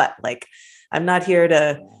else, or what? Like, I'm here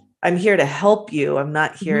to help you. I'm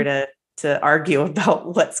not here to argue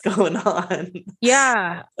about what's going on.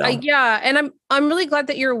 Yeah. So. And I'm really glad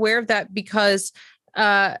that you're aware of that, because,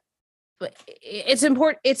 it's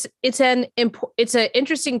important. It's an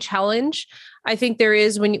interesting challenge. I think there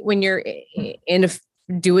is when you're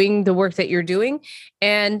doing the work that you're doing.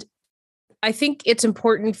 And I think it's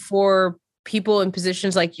important for people in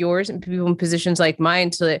positions like yours and people in positions like mine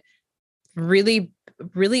to really,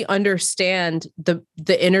 really understand the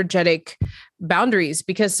energetic boundaries,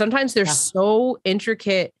 because sometimes they're so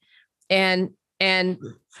intricate and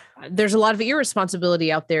there's a lot of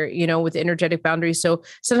irresponsibility out there, with energetic boundaries. So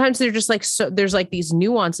sometimes they're just like, so there's like these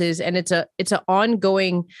nuances, and it's an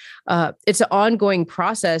ongoing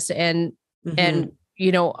process. And,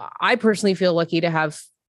 I personally feel lucky to have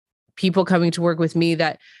people coming to work with me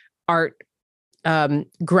that are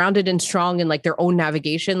grounded and strong in like their own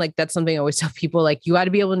navigation. Like that's something I always tell people, like, you got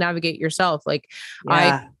to be able to navigate yourself. Like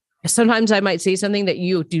sometimes I might say something that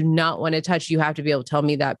you do not want to touch. You have to be able to tell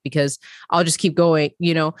me that, because I'll just keep going,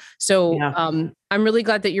 So I'm really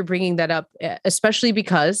glad that you're bringing that up, especially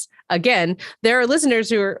because, again, there are listeners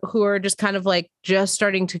who are just kind of like just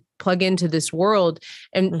starting to plug into this world.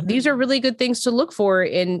 And these are really good things to look for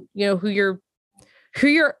in, who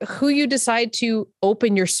you decide to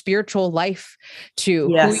open your spiritual life to,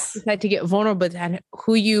 who you decide to get vulnerable with, and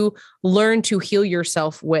who you learn to heal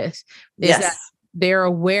yourself with, is that they're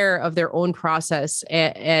aware of their own process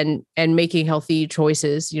and making healthy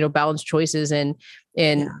choices, balanced choices and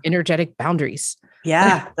energetic boundaries.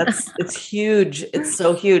 Yeah, it's huge. It's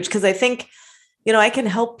so huge. Cause I think, I can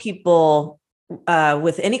help people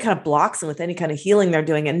with any kind of blocks and with any kind of healing they're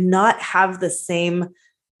doing, and not have the same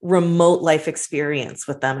remote life experience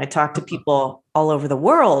with them. I talk to people all over the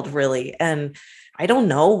world, really, and I don't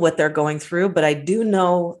know what they're going through, but I do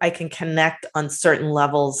know I can connect on certain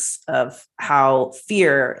levels of how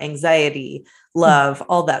fear, anxiety, love,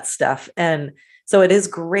 all that stuff. And so it is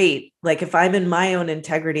great. Like if I'm in my own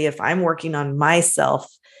integrity, if I'm working on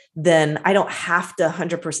myself, then I don't have to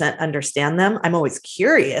 100% understand them. I'm always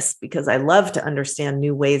curious because I love to understand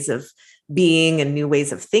new ways of being and new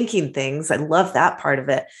ways of thinking things. I love that part of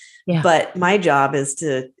it. Yeah. But my job is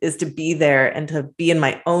to be there and to be in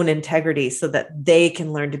my own integrity so that they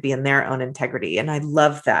can learn to be in their own integrity. And I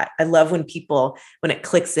love that. I love when it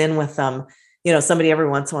clicks in with them, somebody every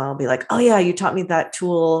once in a while will be like, oh yeah, you taught me that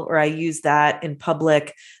tool, or I use that in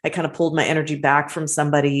public. I kind of pulled my energy back from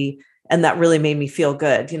somebody, and that really made me feel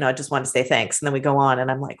good. I just want to say thanks. And then we go on and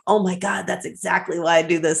I'm like, oh my God, that's exactly why I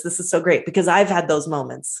do this. This is so great, because I've had those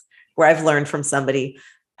moments where I've learned from somebody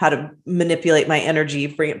how to manipulate my energy,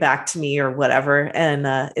 bring it back to me or whatever.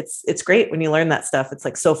 And it's great when you learn that stuff. It's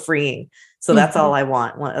like so freeing. So that's all I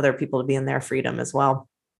want other people to be in their freedom as well.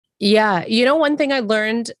 Yeah. One thing I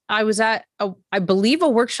learned, I was at, I believe, a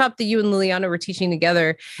workshop that you and Liliana were teaching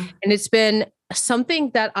together. And it's been something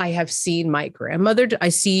that I have seen my grandmother do. I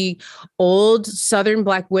see old Southern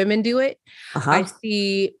Black women do it. I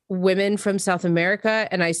see women from South America,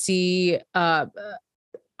 and I see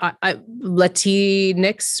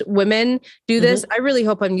Latinx women do this. I really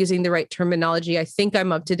hope I'm using the right terminology. I think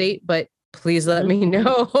I'm up to date, but please let me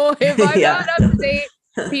know if I'm not up to date,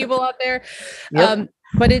 people out there.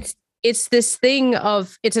 But it's this thing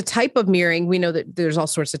of, it's a type of mirroring. We know that there's all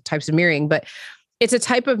sorts of types of mirroring, but it's a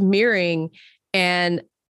type of mirroring. And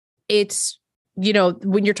it's,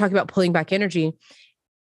 when you're talking about pulling back energy,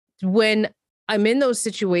 when I'm in those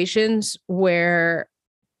situations where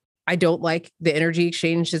I don't like the energy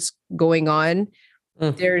exchange that's going on,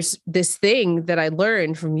 there's this thing that I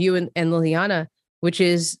learned from you and Liliana, which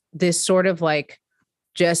is this sort of like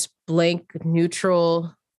just blank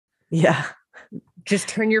neutral. Yeah. Just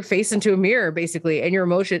turn your face into a mirror, basically, and your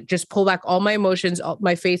emotion, just pull back all my emotions, all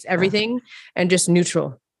my face, everything, and just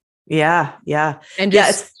neutral. Yeah. Yeah. And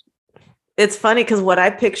just, it's funny because what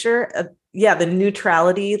I picture, the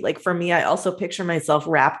neutrality, like for me, I also picture myself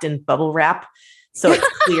wrapped in bubble wrap. So it's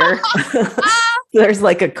clear. There's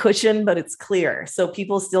like a cushion, but it's clear. So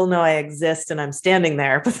people still know I exist and I'm standing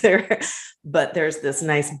there, but there's this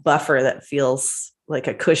nice buffer that feels like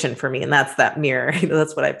a cushion for me. And that's that mirror.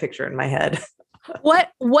 That's what I picture in my head.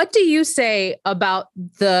 What do you say about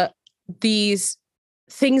these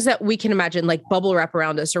things that we can imagine, like bubble wrap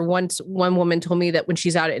around us? Or one woman told me that when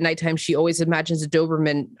she's out at nighttime, she always imagines a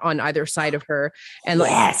Doberman on either side of her. And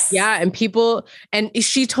and people, and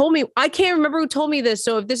she told me, I can't remember who told me this.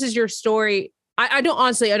 So if this is your story, I don't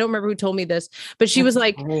remember who told me this, but she was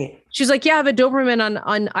like, she's like, yeah, I have a Doberman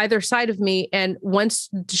on either side of me. And once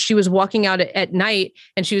she was walking out at night,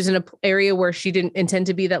 and she was in an area where she didn't intend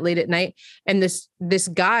to be that late at night. And this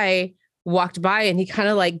guy walked by, and he kind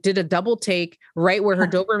of like did a double take right where her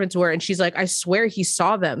Dobermans were. And she's like, I swear he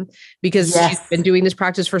saw them, because she's been doing this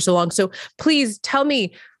practice for so long. So please tell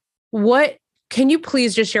me, can you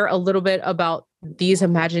please just share a little bit about these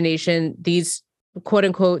imagination, these quote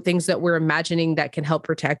unquote things that we're imagining that can help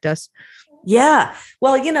protect us? Yeah.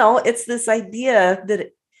 Well, it's this idea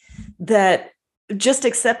that just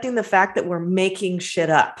accepting the fact that we're making shit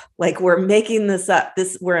up, like we're making this up,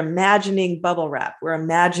 we're imagining bubble wrap, we're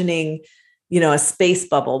imagining, a space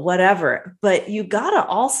bubble, whatever. But you gotta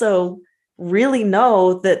also really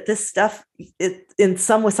know that this stuff, in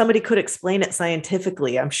some way, somebody could explain it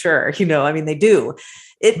scientifically, I'm sure, they do.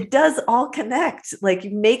 It does all connect.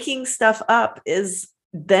 Like making stuff up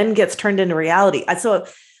then gets turned into reality. So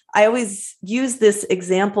I always use this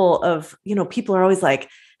example of, people are always like,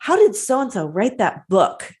 how did so-and-so write that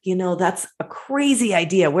book? That's a crazy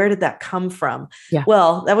idea. Where did that come from? Yeah.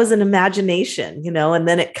 Well, that was an imagination, and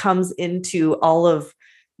then it comes into all of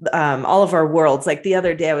our worlds. Like the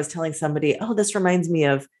other day I was telling somebody, oh, this reminds me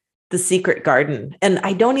of The Secret Garden. And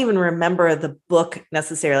I don't even remember the book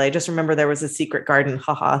necessarily. I just remember there was a secret garden,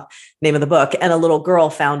 name of the book. And a little girl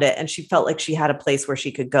found it and she felt like she had a place where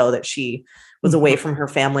she could go, that she was away from her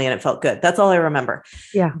family and it felt good. That's all I remember.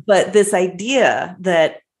 Yeah. But this idea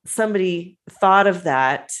that somebody thought of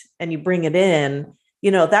that and you bring it in,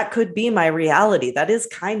 that could be my reality. That is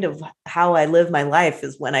kind of how I live my life,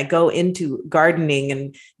 is when I go into gardening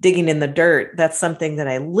and digging in the dirt. That's something that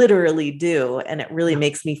I literally do. And it really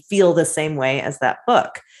makes me feel the same way as that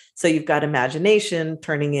book. So you've got imagination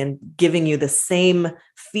giving you the same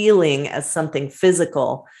feeling as something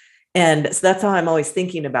physical. And so that's how I'm always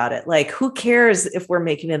thinking about it. Like, who cares if we're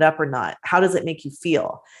making it up or not? How does it make you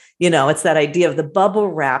feel? It's that idea of the bubble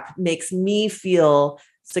wrap makes me feel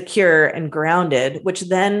secure and grounded, which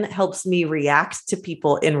then helps me react to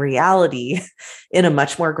people in reality in a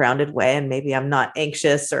much more grounded way. And maybe I'm not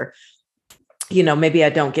anxious, or, maybe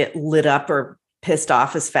I don't get lit up or pissed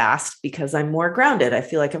off as fast because I'm more grounded. I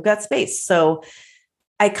feel like I've got space. So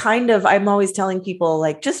I'm always telling people,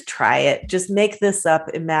 like, just try it, just make this up,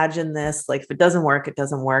 imagine this. Like, if it doesn't work, it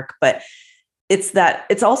doesn't work. But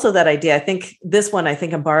it's also that idea. I think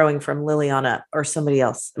I'm borrowing from Liliana or somebody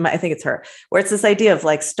else. I think it's her, where it's this idea of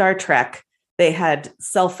like Star Trek. They had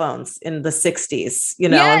cell phones in the 60s,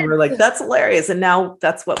 and we're like, that's hilarious. And now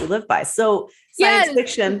that's what we live by. So science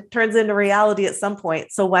fiction turns into reality at some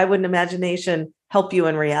point. So why wouldn't imagination help you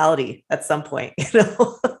in reality at some point?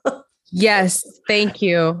 Yes. Thank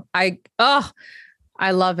you. I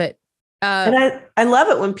love it. And I love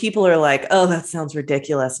it when people are like, oh, that sounds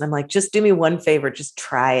ridiculous. And I'm like, just do me one favor, just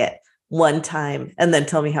try it one time and then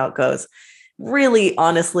tell me how it goes. Really,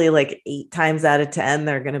 honestly, like 8 times out of 10,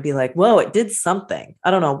 they're going to be like, whoa, it did something.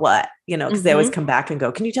 I don't know what, because they always come back and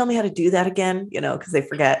go, can you tell me how to do that again? Because they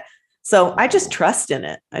forget. So I just trust in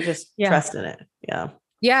it. Trust in it. Yeah.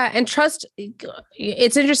 Yeah. And trust.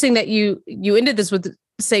 It's interesting that you ended this with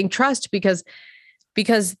saying trust, because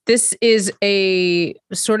this is a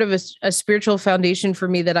sort of a spiritual foundation for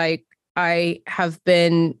me that I have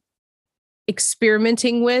been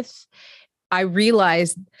experimenting with. I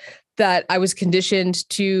realized that I was conditioned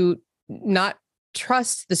to not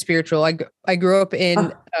trust the spiritual. I grew up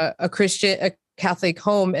in a Catholic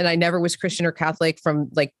home, and I never was Christian or Catholic from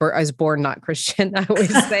like I was born not Christian, I always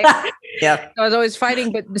say. Yeah. I was always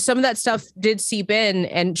fighting, but some of that stuff did seep in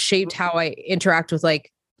and shaped how I interact with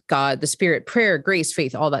like God, the spirit, prayer, grace,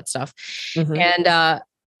 faith, all that stuff. Mm-hmm. And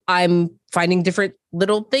I'm finding different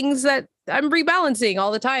little things that I'm rebalancing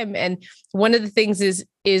all the time. And one of the things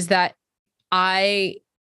is that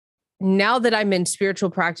now that I'm in spiritual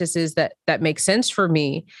practices that make sense for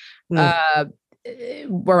me,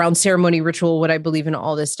 around ceremony, ritual, what I believe in,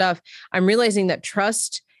 all this stuff, I'm realizing that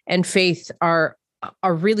trust and faith are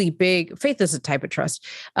really big. Faith is a type of trust.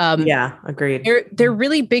 Yeah, agreed. They're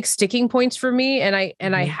really big sticking points for me. And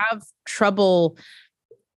I have trouble.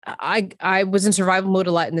 I was in survival mode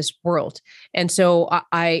a lot in this world. And so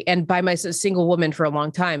and by myself, a single woman for a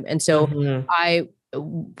long time. And so I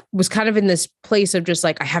was kind of in this place of just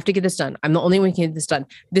like, I have to get this done. I'm the only one who can get this done.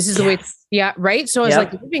 This is the way. Yeah. Right. So I was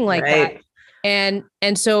like living like that. And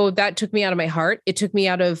so that took me out of my heart. It took me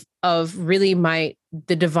out of really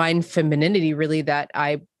the divine femininity, really, that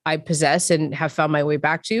I possess and have found my way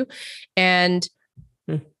back to. And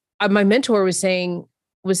my mentor was saying,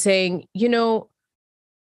 you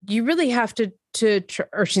really have to,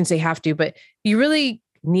 or she didn't say have to, but you really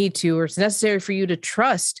need to, or it's necessary for you to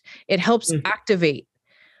trust. It helps activate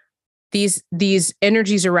these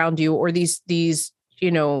energies around you, or these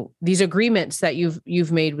agreements that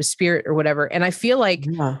you've made with spirit or whatever. And I feel like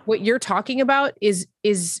what you're talking about is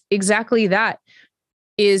exactly that.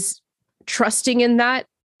 Is trusting in that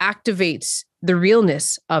activates the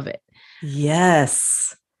realness of it.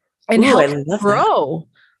 Yes. And helps grow.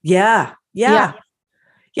 Yeah.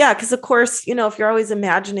 Yeah, because of course, if you're always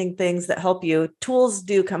imagining things that help you, tools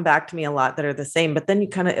do come back to me a lot that are the same, but then you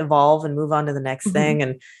kind of evolve and move on to the next thing.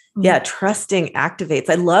 And yeah, trusting activates.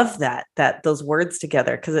 I love that those words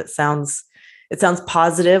together, because it sounds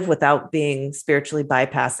positive without being spiritually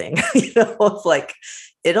bypassing. It's like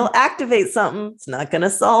it'll activate something. It's not going to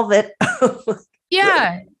solve it.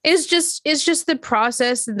 Yeah. It's just the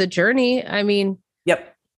process and the journey. I mean,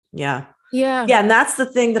 Yep. Yeah. yeah. Yeah. And that's the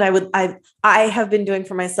thing that I have been doing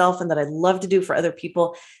for myself and that I love to do for other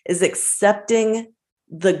people, is accepting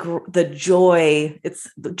the joy.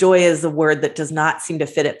 The joy is a word that does not seem to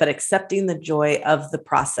fit it, but accepting the joy of the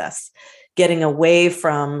process, getting away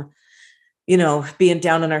from, being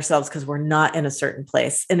down on ourselves because we're not in a certain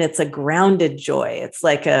place. And it's a grounded joy. It's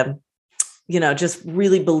like just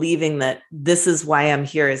really believing that this is why I'm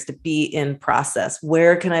here, is to be in process.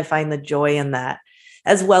 Where can I find the joy in that?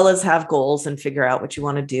 As well as have goals and figure out what you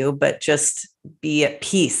want to do, but just be at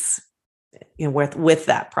peace, with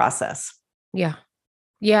that process. Yeah.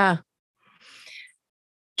 Yeah.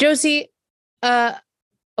 Josie, what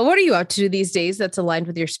are you up to these days that's aligned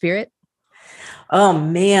with your spirit? Oh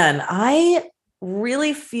man, I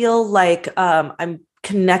really feel like I'm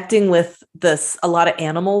connecting with a lot of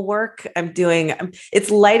animal work I'm doing. It's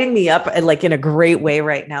lighting me up like in a great way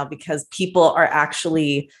right now, because people are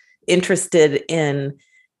actually interested in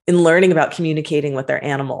learning about communicating with their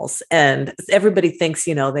animals. And everybody thinks,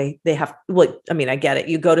 they have, well, I mean, I get it.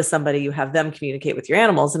 You go to somebody, you have them communicate with your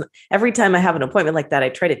animals. And every time I have an appointment like that, I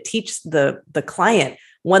try to teach the client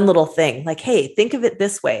one little thing, like, hey, think of it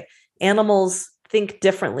this way. Animals think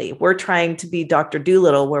differently. We're trying to be Dr.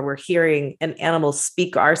 Dolittle, where we're hearing an animal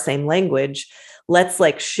speak our same language. Let's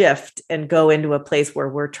shift and go into a place where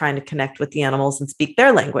we're trying to connect with the animals and speak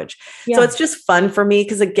their language. Yeah. So it's just fun for me,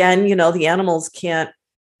 because again, the animals can't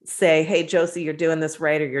say, hey, Josie, you're doing this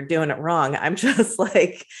right, or you're doing it wrong. I'm just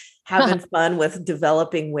having fun with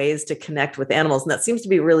developing ways to connect with animals. And that seems to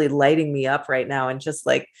be really lighting me up right now, and just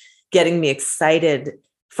getting me excited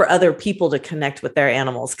for other people to connect with their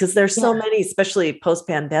animals. Because there's so many, especially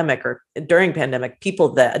post-pandemic or during pandemic,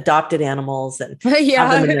 people that adopted animals and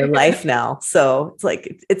have them in their life now. So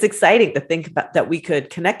it's exciting to think about that we could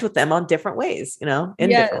connect with them on different ways, different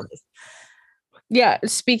ways. Yeah.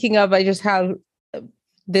 Speaking of, I just have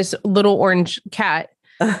this little orange cat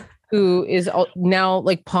who is now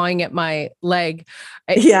pawing at my leg.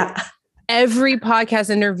 Every podcast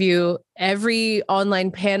interview, every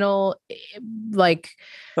online panel,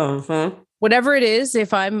 whatever it is,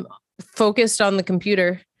 if I'm focused on the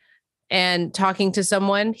computer and talking to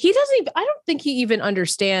someone, I don't think he even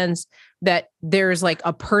understands that there's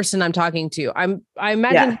a person I'm talking to. I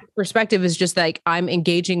imagine his perspective is just I'm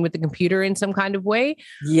engaging with the computer in some kind of way.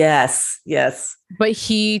 Yes. Yes. But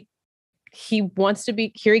he wants to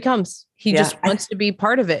be, here he comes. He just wants to be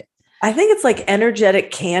part of it. I think it's energetic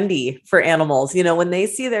candy for animals. When they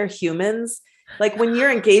see their humans, when you're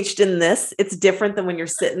engaged in this, it's different than when you're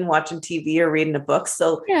sitting watching TV or reading a book.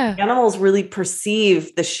 So animals really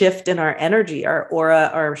perceive the shift in our energy, our aura,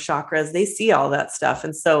 our chakras. They see all that stuff.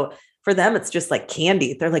 And so for them, it's just like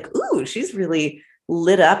candy. They're like, ooh, she's really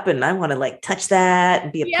lit up, and I want to touch that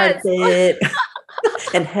and be a part of it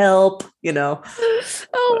and help, Oh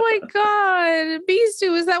my God.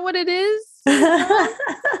 Bisou, is that what it is?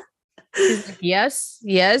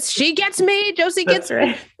 Yes, she gets me. Josie gets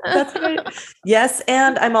me. That's right. Yes,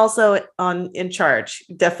 and I'm also in charge.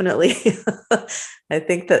 Definitely. I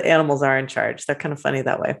think that animals are in charge. They're kind of funny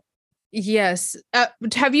that way. Yes.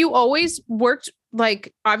 Have you always worked,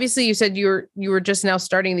 obviously you said you were just now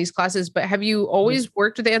starting these classes, but have you always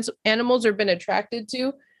worked with animals or been attracted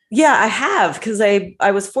to? Yeah, I have, because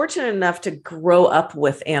I was fortunate enough to grow up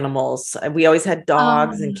with animals. We always had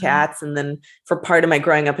dogs and cats. And then for part of my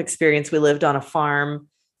growing up experience, we lived on a farm.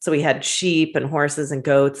 So we had sheep and horses and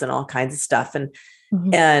goats and all kinds of stuff. And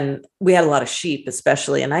we had a lot of sheep,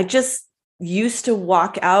 especially. And I just used to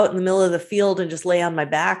walk out in the middle of the field and just lay on my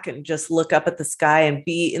back and just look up at the sky and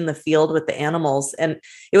be in the field with the animals. And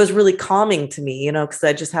it was really calming to me, because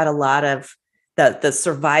I just had a lot of the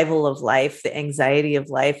survival of life, the anxiety of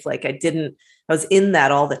life. I was in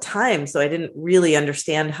that all the time. So I didn't really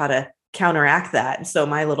understand how to counteract that. And so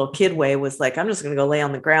my little kid way was I'm just going to go lay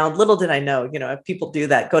on the ground. Little did I know, if people do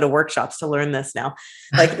that, go to workshops to learn this now,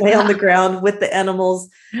 lay on the ground with the animals,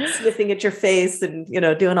 sniffing at your face and,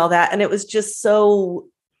 doing all that. And it was so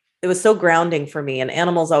grounding for me. And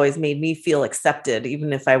animals always made me feel accepted,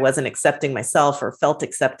 even if I wasn't accepting myself or felt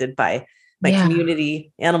accepted by my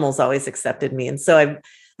community. Animals always accepted me. And so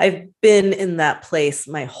I've been in that place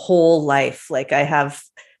my whole life.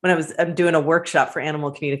 I'm doing a workshop for animal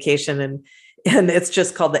communication, and and it's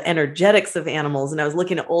just called The Energetics of Animals. And I was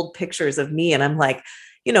looking at old pictures of me, and I'm like,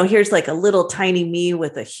 here's like a little tiny me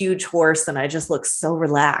with a huge horse, and I just look so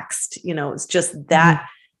relaxed. It's just that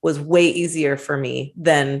was way easier for me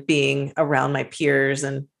than being around my peers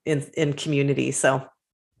and in community. So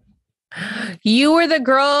you were the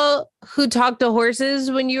girl who talked to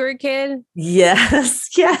horses when you were a kid? Yes.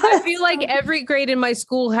 Yeah. I feel like every grade in my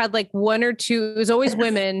school had like one or two. It was always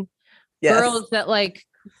women, girls that like,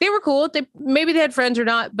 they were cool. Maybe they had friends or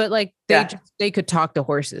not, but like they could talk to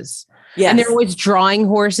horses. Yes. And they're always drawing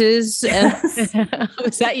horses. Yes.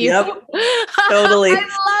 Was that you? Yep. Totally. I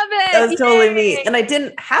love it. That was totally me. And I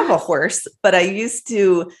didn't have a horse, but I used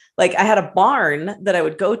to, like, I had a barn that I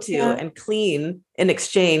would go to and clean in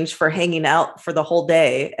exchange for hanging out for the whole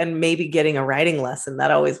day and maybe getting a riding lesson.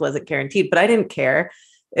 That always wasn't guaranteed, but I didn't care.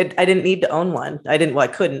 I didn't need to own one. I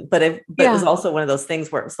couldn't, but it was also one of those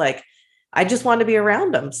things where it was like, I just wanted to be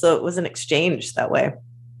around them. So it was an exchange that way.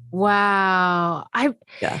 Wow.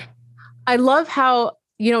 I love how,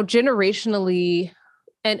 generationally,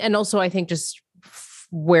 and also I think just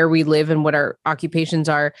where we live and what our occupations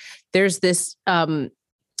are, there's this,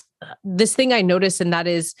 this thing I noticed, and that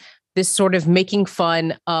is this sort of making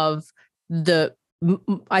fun of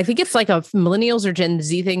I think it's like a millennials or Gen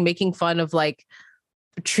Z thing, making fun of like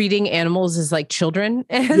treating animals as like children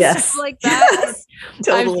and stuff like that. Yes,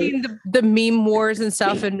 totally. I've seen the meme wars and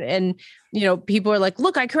stuff, and people are like,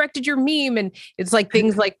 look, I corrected your meme. And it's like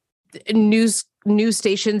things like news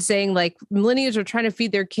stations saying like millennials are trying to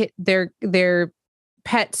feed their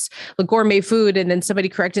pets like gourmet food, and then somebody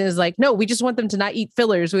correcting is like, no, we just want them to not eat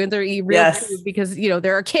fillers. We want them to eat real food because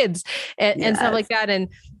there are kids and stuff like that. And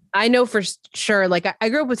I know for sure, like I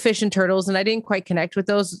grew up with fish and turtles, and I didn't quite connect with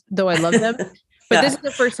those, though I love them. But this is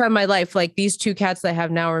the first time in my life, like these two cats that I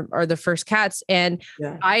have now are the first cats. And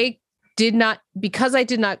I did not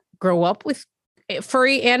grow up with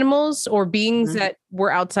furry animals or beings that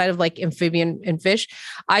were outside of like amphibian and fish.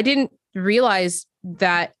 I didn't realize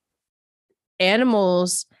that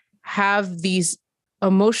animals have these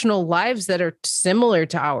emotional lives that are similar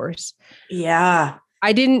to ours. Yeah.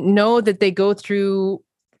 I didn't know that they go through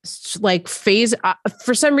like phase.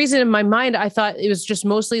 For some reason in my mind, I thought it was just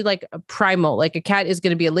mostly like a primal, like a cat is going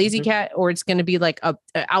to be a lazy cat, or it's going to be like a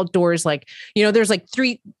outdoors, like, there's like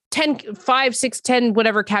 5, 6, 10,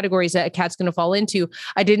 whatever categories that a cat's going to fall into.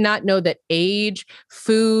 I did not know that age,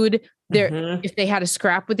 food, if they had a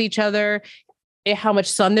scrap with each other, how much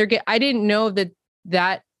sun they're getting. I didn't know that,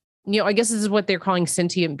 I guess this is what they're calling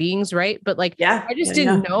sentient beings, right? But like, I just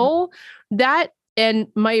didn't know that. And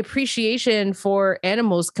my appreciation for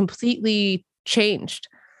animals completely changed.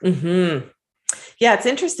 Mm-hmm. Yeah, it's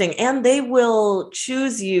interesting. And they will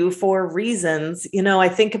choose you for reasons. I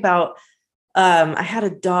think about, I had a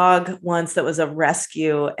dog once that was a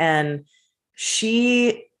rescue, and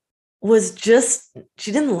she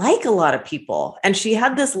didn't like a lot of people. And she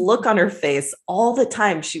had this look on her face all the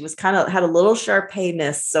time. She was had a little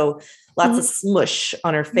Sharpayness. So lots of smush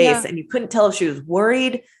on her face. And you couldn't tell if she was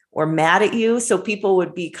worried or mad at you. So people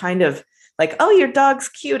would be kind of like, oh, your dog's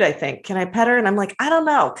cute, I think. Can I pet her? And I'm like, I don't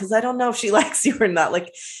know, because I don't know if she likes you or not.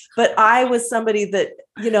 Like, but I was somebody that,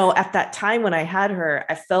 at that time when I had her,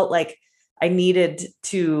 I felt like I needed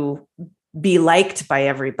to be liked by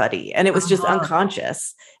everybody. And it was just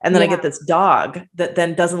unconscious. And then I get this dog that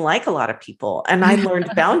then doesn't like a lot of people. And I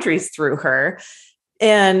learned boundaries through her.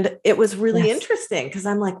 And it was really interesting because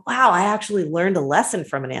I'm like, wow, I actually learned a lesson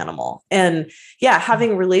from an animal. And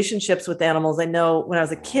having relationships with animals. I know when I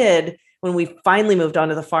was a kid, when we finally moved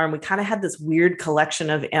onto the farm, we kind of had this weird collection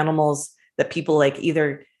of animals that people like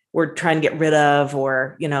either were trying to get rid of,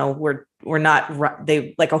 or, we're not,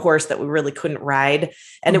 they like a horse that we really couldn't ride.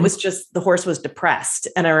 And it was just, the horse was depressed.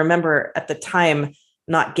 And I remember at the time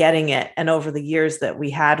not getting it. And over the years that we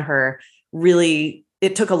had her, really,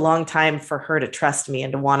 it took a long time for her to trust me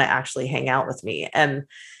and to want to actually hang out with me. And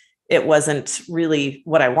it wasn't really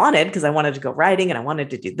what I wanted, because I wanted to go riding and I wanted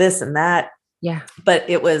to do this and that. Yeah. But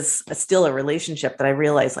it was still a relationship that I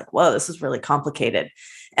realized like, whoa, this is really complicated.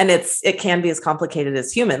 And it can be as complicated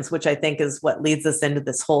as humans, which I think is what leads us into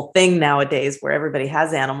this whole thing nowadays where everybody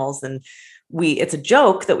has animals, and it's a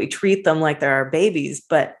joke that we treat them like they're our babies,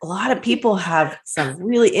 but a lot of people have some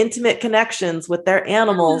really intimate connections with their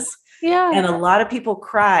animals. Yeah. And a lot of people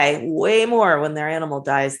cry way more when their animal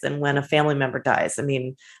dies than when a family member dies. I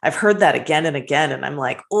mean, I've heard that again and again, and I'm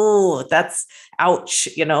like, oh, that's ouch,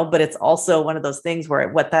 but it's also one of those things where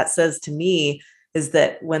what that says to me is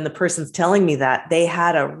that when the person's telling me that, they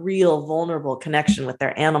had a real vulnerable connection with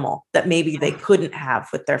their animal that maybe they couldn't have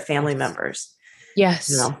with their family members.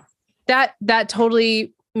 Yes. That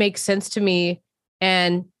totally makes sense to me.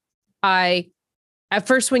 And At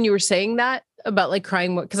first, when you were saying that about like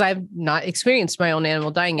crying more, because I've not experienced my own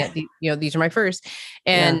animal dying yet, these are my first.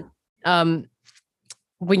 And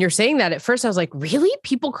when you're saying that at first, I was like, really?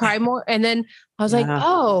 People cry more? And then I was like,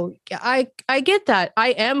 oh, I get that. I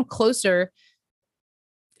am closer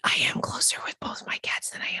with both my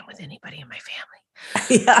cats than I am with anybody in my family.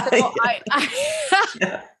 So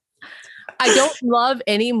I don't love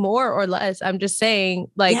any more or less. I'm just saying,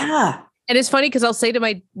 like, and it's funny because I'll say to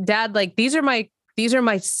my dad, like, these are my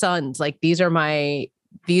sons, like these are my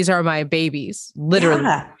babies,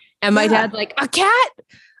 literally. And my dad's like, a cat.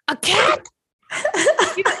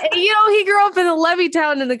 He grew up in a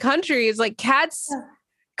Levittown in the country. It's like cats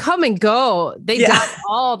come and go. They die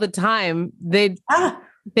all the time.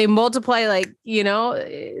 They multiply, like,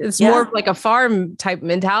 it's more of like a farm type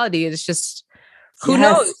mentality. It's just, who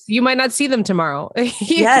knows? You might not see them tomorrow.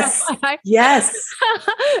 Yes.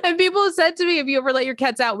 And people have said to me, if you ever let your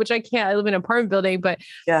cats out, which I can't, I live in an apartment building, but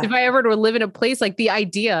if I ever were to live in a place, like the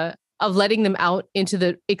idea of letting them out into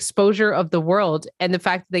the exposure of the world and the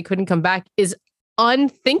fact that they couldn't come back is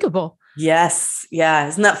unthinkable. Yes. Yeah.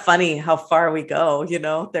 Isn't that funny how far we go?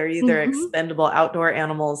 They're either expendable outdoor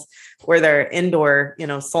animals or they're indoor,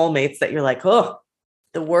 soulmates that you're like, oh,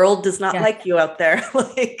 the world does not like you out there.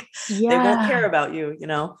 Like they won't care about you,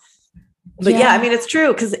 But I mean, it's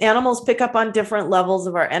true because animals pick up on different levels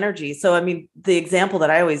of our energy. So, I mean, the example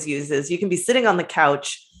that I always use is you can be sitting on the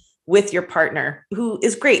couch with your partner who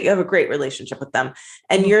is great. You have a great relationship with them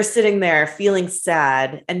and you're sitting there feeling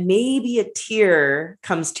sad and maybe a tear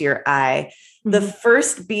comes to your eye. The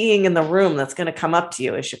first being in the room that's going to come up to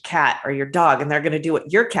you is your cat or your dog. And they're going to do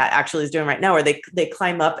what your cat actually is doing right now, where they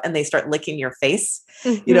climb up and they start licking your face,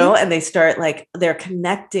 and they start like, they're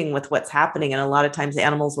connecting with what's happening. And a lot of times the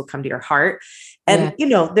animals will come to your heart and,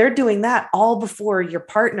 they're doing that all before your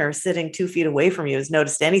partner sitting 2 feet away from you has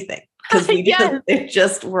noticed anything.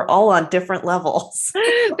 Because we're all on different levels.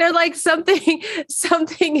 They're like, something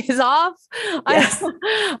is off. Yes.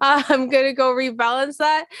 I'm going to go rebalance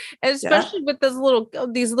that. And especially with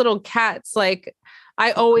these little cats. Like,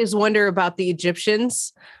 I always wonder about the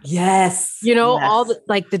Egyptians. Yes. All the,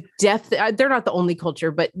 like the depth, they're not the only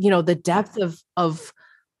culture, but the depth of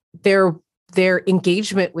their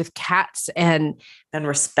engagement with cats and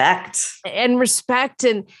respect. And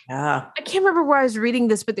I can't remember where I was reading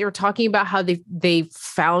this, but they were talking about how they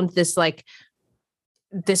found this, like,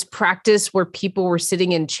 this practice where people were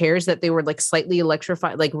sitting in chairs that they were like slightly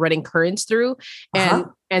electrified, like running currents through. And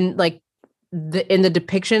like in the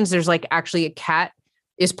depictions, there's like actually a cat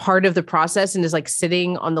is part of the process and is like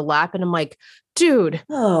sitting on the lap. And I'm like, dude,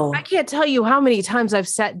 I can't tell you how many times I've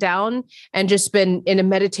sat down and just been in a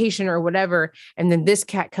meditation or whatever. And then this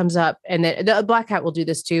cat comes up and then the black cat will do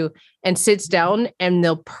this too and sits down and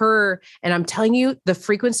they'll purr. And I'm telling you, the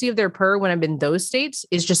frequency of their purr when I'm in those states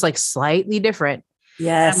is just like slightly different.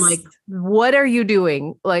 Yes. I'm like, what are you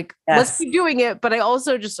doing? Like, let's keep doing it. But I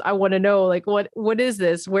also I want to know, like, what is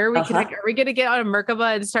this? Where are we connect? Are we going to get on a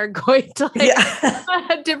Merkaba and start going to like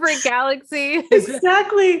a different galaxy?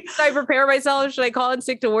 Exactly. Should I prepare myself? Should I call in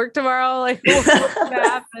sick to work tomorrow? Like, what's going to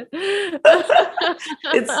happen?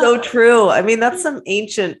 It's so true. I mean, that's some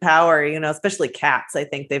ancient power, especially cats. I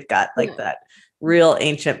think they've got like that real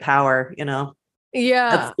ancient power,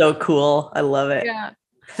 Yeah. That's so cool. I love it. Yeah.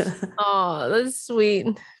 Oh, that's sweet.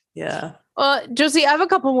 Yeah. Josie, I have a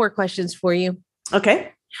couple more questions for you.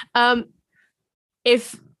 Okay.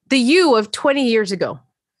 If the you of 20 years ago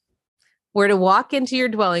were to walk into your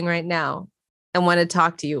dwelling right now and want to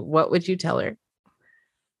talk to you, what would you tell her?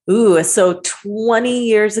 Ooh, so 20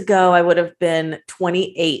 years ago, I would have been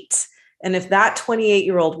 28. And if that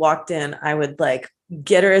 28-year-old walked in, I would like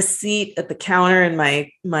get her a seat at the counter in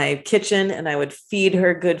my kitchen and I would feed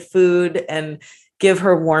her good food and give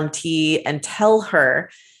her warm tea and tell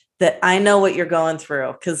her that I know what you're going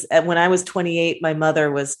through. Because when I was 28, my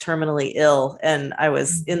mother was terminally ill and I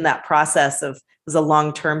was in that process of, it was a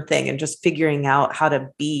long-term thing and just figuring out how to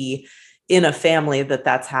be in a family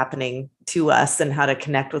that's happening to us and how to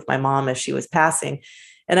connect with my mom as she was passing.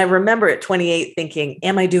 And I remember at 28 thinking,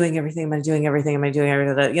 am I doing everything? Am I doing everything? Am I doing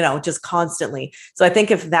everything? Just constantly. So I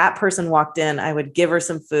think if that person walked in, I would give her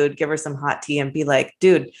some food, give her some hot tea and be like,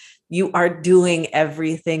 dude, you are doing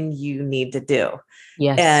everything you need to do.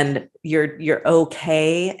 Yes. And you're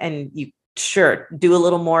okay. And you sure do a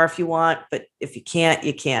little more if you want, but if you can't,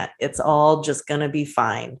 you can't. It's all just going to be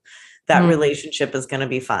fine. That relationship is going to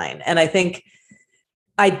be fine. And I think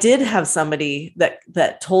I did have somebody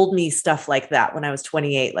that told me stuff like that when I was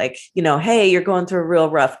 28, like, hey, you're going through a real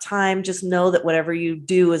rough time. Just know that whatever you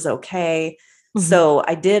do is okay. So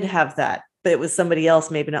I did have that but it was somebody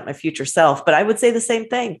else, maybe not my future self. But I would say the same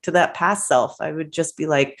thing to that past self. I would just be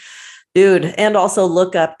like, dude, and also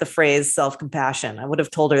look up the phrase self-compassion. I would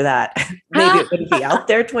have told her that. Maybe it wouldn't be out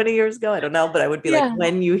there 20 years ago. I don't know, but I would be like,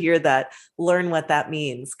 when you hear that, learn what that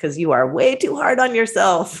means, because you are way too hard on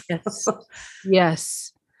yourself. Yes.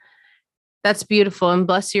 Yes. That's beautiful. And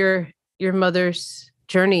bless your mother's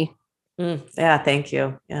journey. Yeah. Thank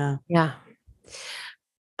you. Yeah. Yeah.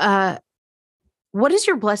 What is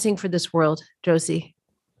your blessing for this world, Josie?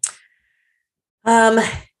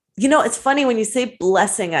 It's funny when you say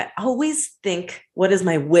blessing, I always think, what is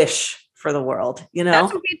my wish for the world?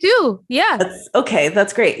 That's what we do. Yeah.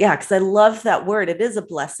 That's great. Yeah. Cause I love that word. It is a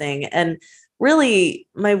blessing. And really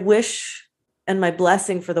my wish and my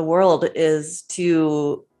blessing for the world is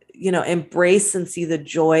to, embrace and see the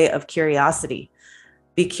joy of curiosity.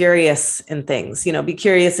 Be curious in things, be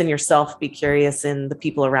curious in yourself, be curious in the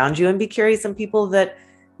people around you, and be curious in people that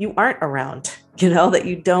you aren't around, that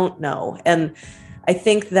you don't know. And I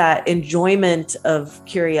think that enjoyment of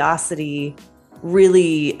curiosity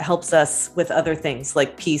really helps us with other things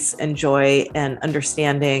like peace and joy and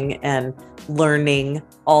understanding and learning,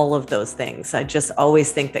 all of those things. I just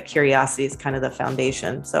always think that curiosity is kind of the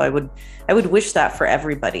foundation. So I would wish that for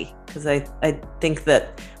everybody, because I think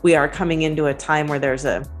that we are coming into a time where there's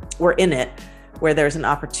an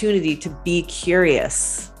opportunity to be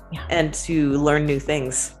curious and to learn new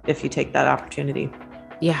things if you take that opportunity.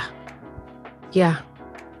 Yeah. Yeah.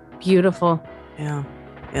 Beautiful. Yeah.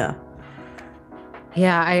 Yeah.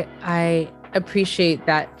 Yeah. I appreciate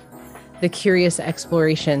that, the curious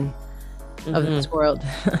exploration of this world.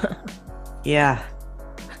 Yeah.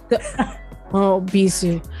 Oh,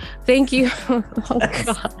 Bisu. Thank you. Oh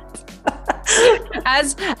God.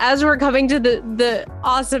 As we're coming to the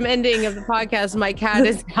awesome ending of the podcast, my cat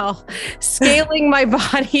is now scaling my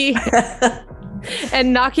body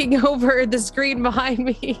and knocking over the screen behind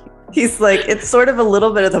me. He's like, it's sort of a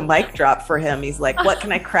little bit of the mic drop for him. He's like, what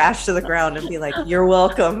can I crash to the ground and be like, you're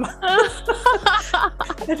welcome. I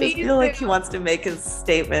just feel like he wants to make his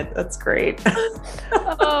statement. That's great.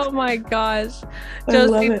 Oh my gosh.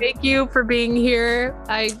 Josie, thank you for being here.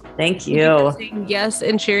 Thank you. Saying yes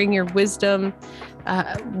and sharing your wisdom.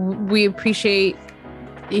 We appreciate,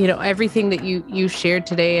 everything that you shared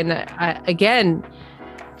today. And again,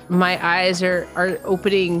 my eyes are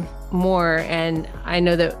opening more, and I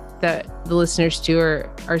know that the listeners too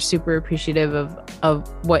are super appreciative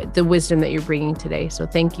of what the wisdom that you're bringing today. So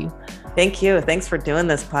thank you. Thank you. Thanks for doing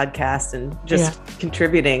this podcast and just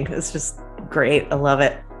contributing. It's just great. I love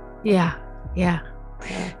it. Yeah. Yeah.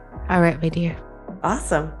 All right, my dear.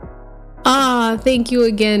 Awesome. Thank you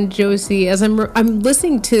again, Josie. As I'm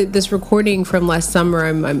listening to this recording from last summer,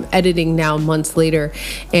 I'm editing now months later,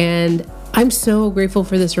 and I'm so grateful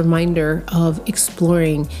for this reminder of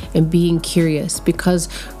exploring and being curious, because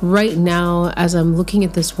right now, as I'm looking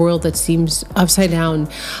at this world that seems upside down,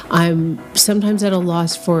 I'm sometimes at a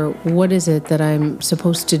loss for what is it that I'm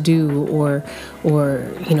supposed to do, or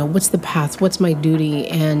what's the path, what's my duty?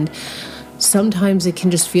 And sometimes it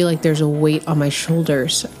can just feel like there's a weight on my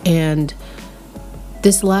shoulders. And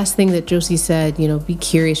this last thing that Josie said, be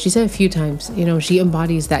curious. She said a few times, she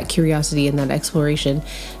embodies that curiosity and that exploration.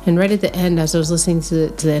 And right at the end, as I was listening to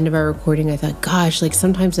the end of our recording, I thought, gosh, like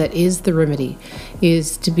sometimes that is the remedy,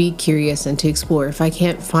 is to be curious and to explore. If I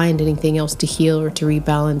can't find anything else to heal or to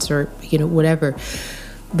rebalance or, whatever,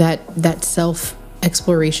 that self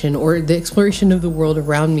exploration or the exploration of the world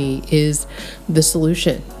around me is the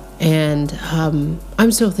solution. And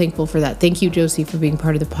I'm so thankful for that. Thank you, Josie, for being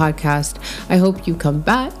part of the podcast. I hope you come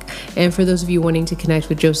back. And for those of you wanting to connect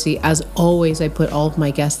with Josie, as always, I put all of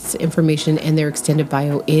my guests' information and their extended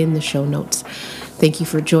bio in the show notes. Thank you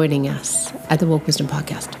for joining us at the Woke Wisdom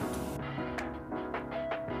Podcast.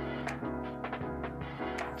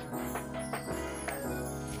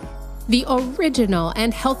 The original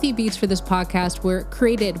and healthy beats for this podcast were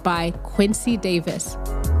created by Quincy Davis.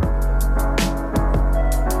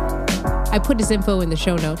 I put his info in the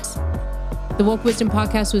show notes. The Woke Wisdom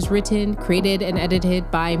Podcast was written, created, and edited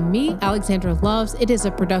by me, Alexandra Loves. It is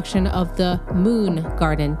a production of the Moon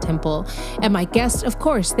Garden Temple. And my guests, of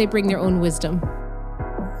course, they bring their own wisdom.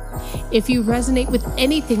 If you resonate with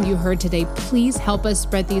anything you heard today, please help us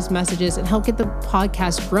spread these messages and help get the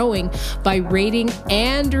podcast growing by rating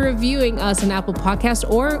and reviewing us on Apple Podcasts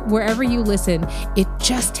or wherever you listen. It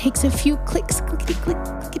just takes a few clicks. Clickety click,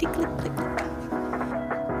 clickety click, click.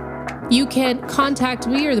 You can contact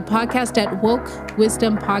me or the podcast at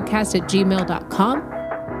wokewisdompodcast@gmail.com.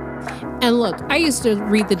 And look, I used to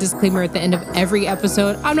read the disclaimer at the end of every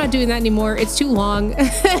episode. I'm not doing that anymore. It's too long.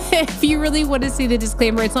 If you really want to see the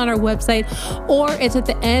disclaimer, it's on our website, or it's at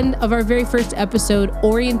the end of our very first episode,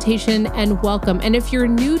 Orientation and Welcome. And if you're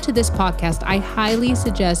new to this podcast, I highly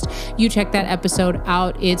suggest you check that episode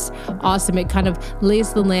out. It's awesome. It kind of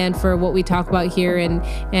lays the land for what we talk about here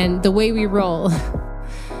and the way we roll.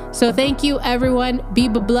 So thank you, everyone. Be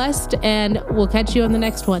blessed, and we'll catch you on the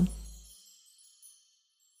next one.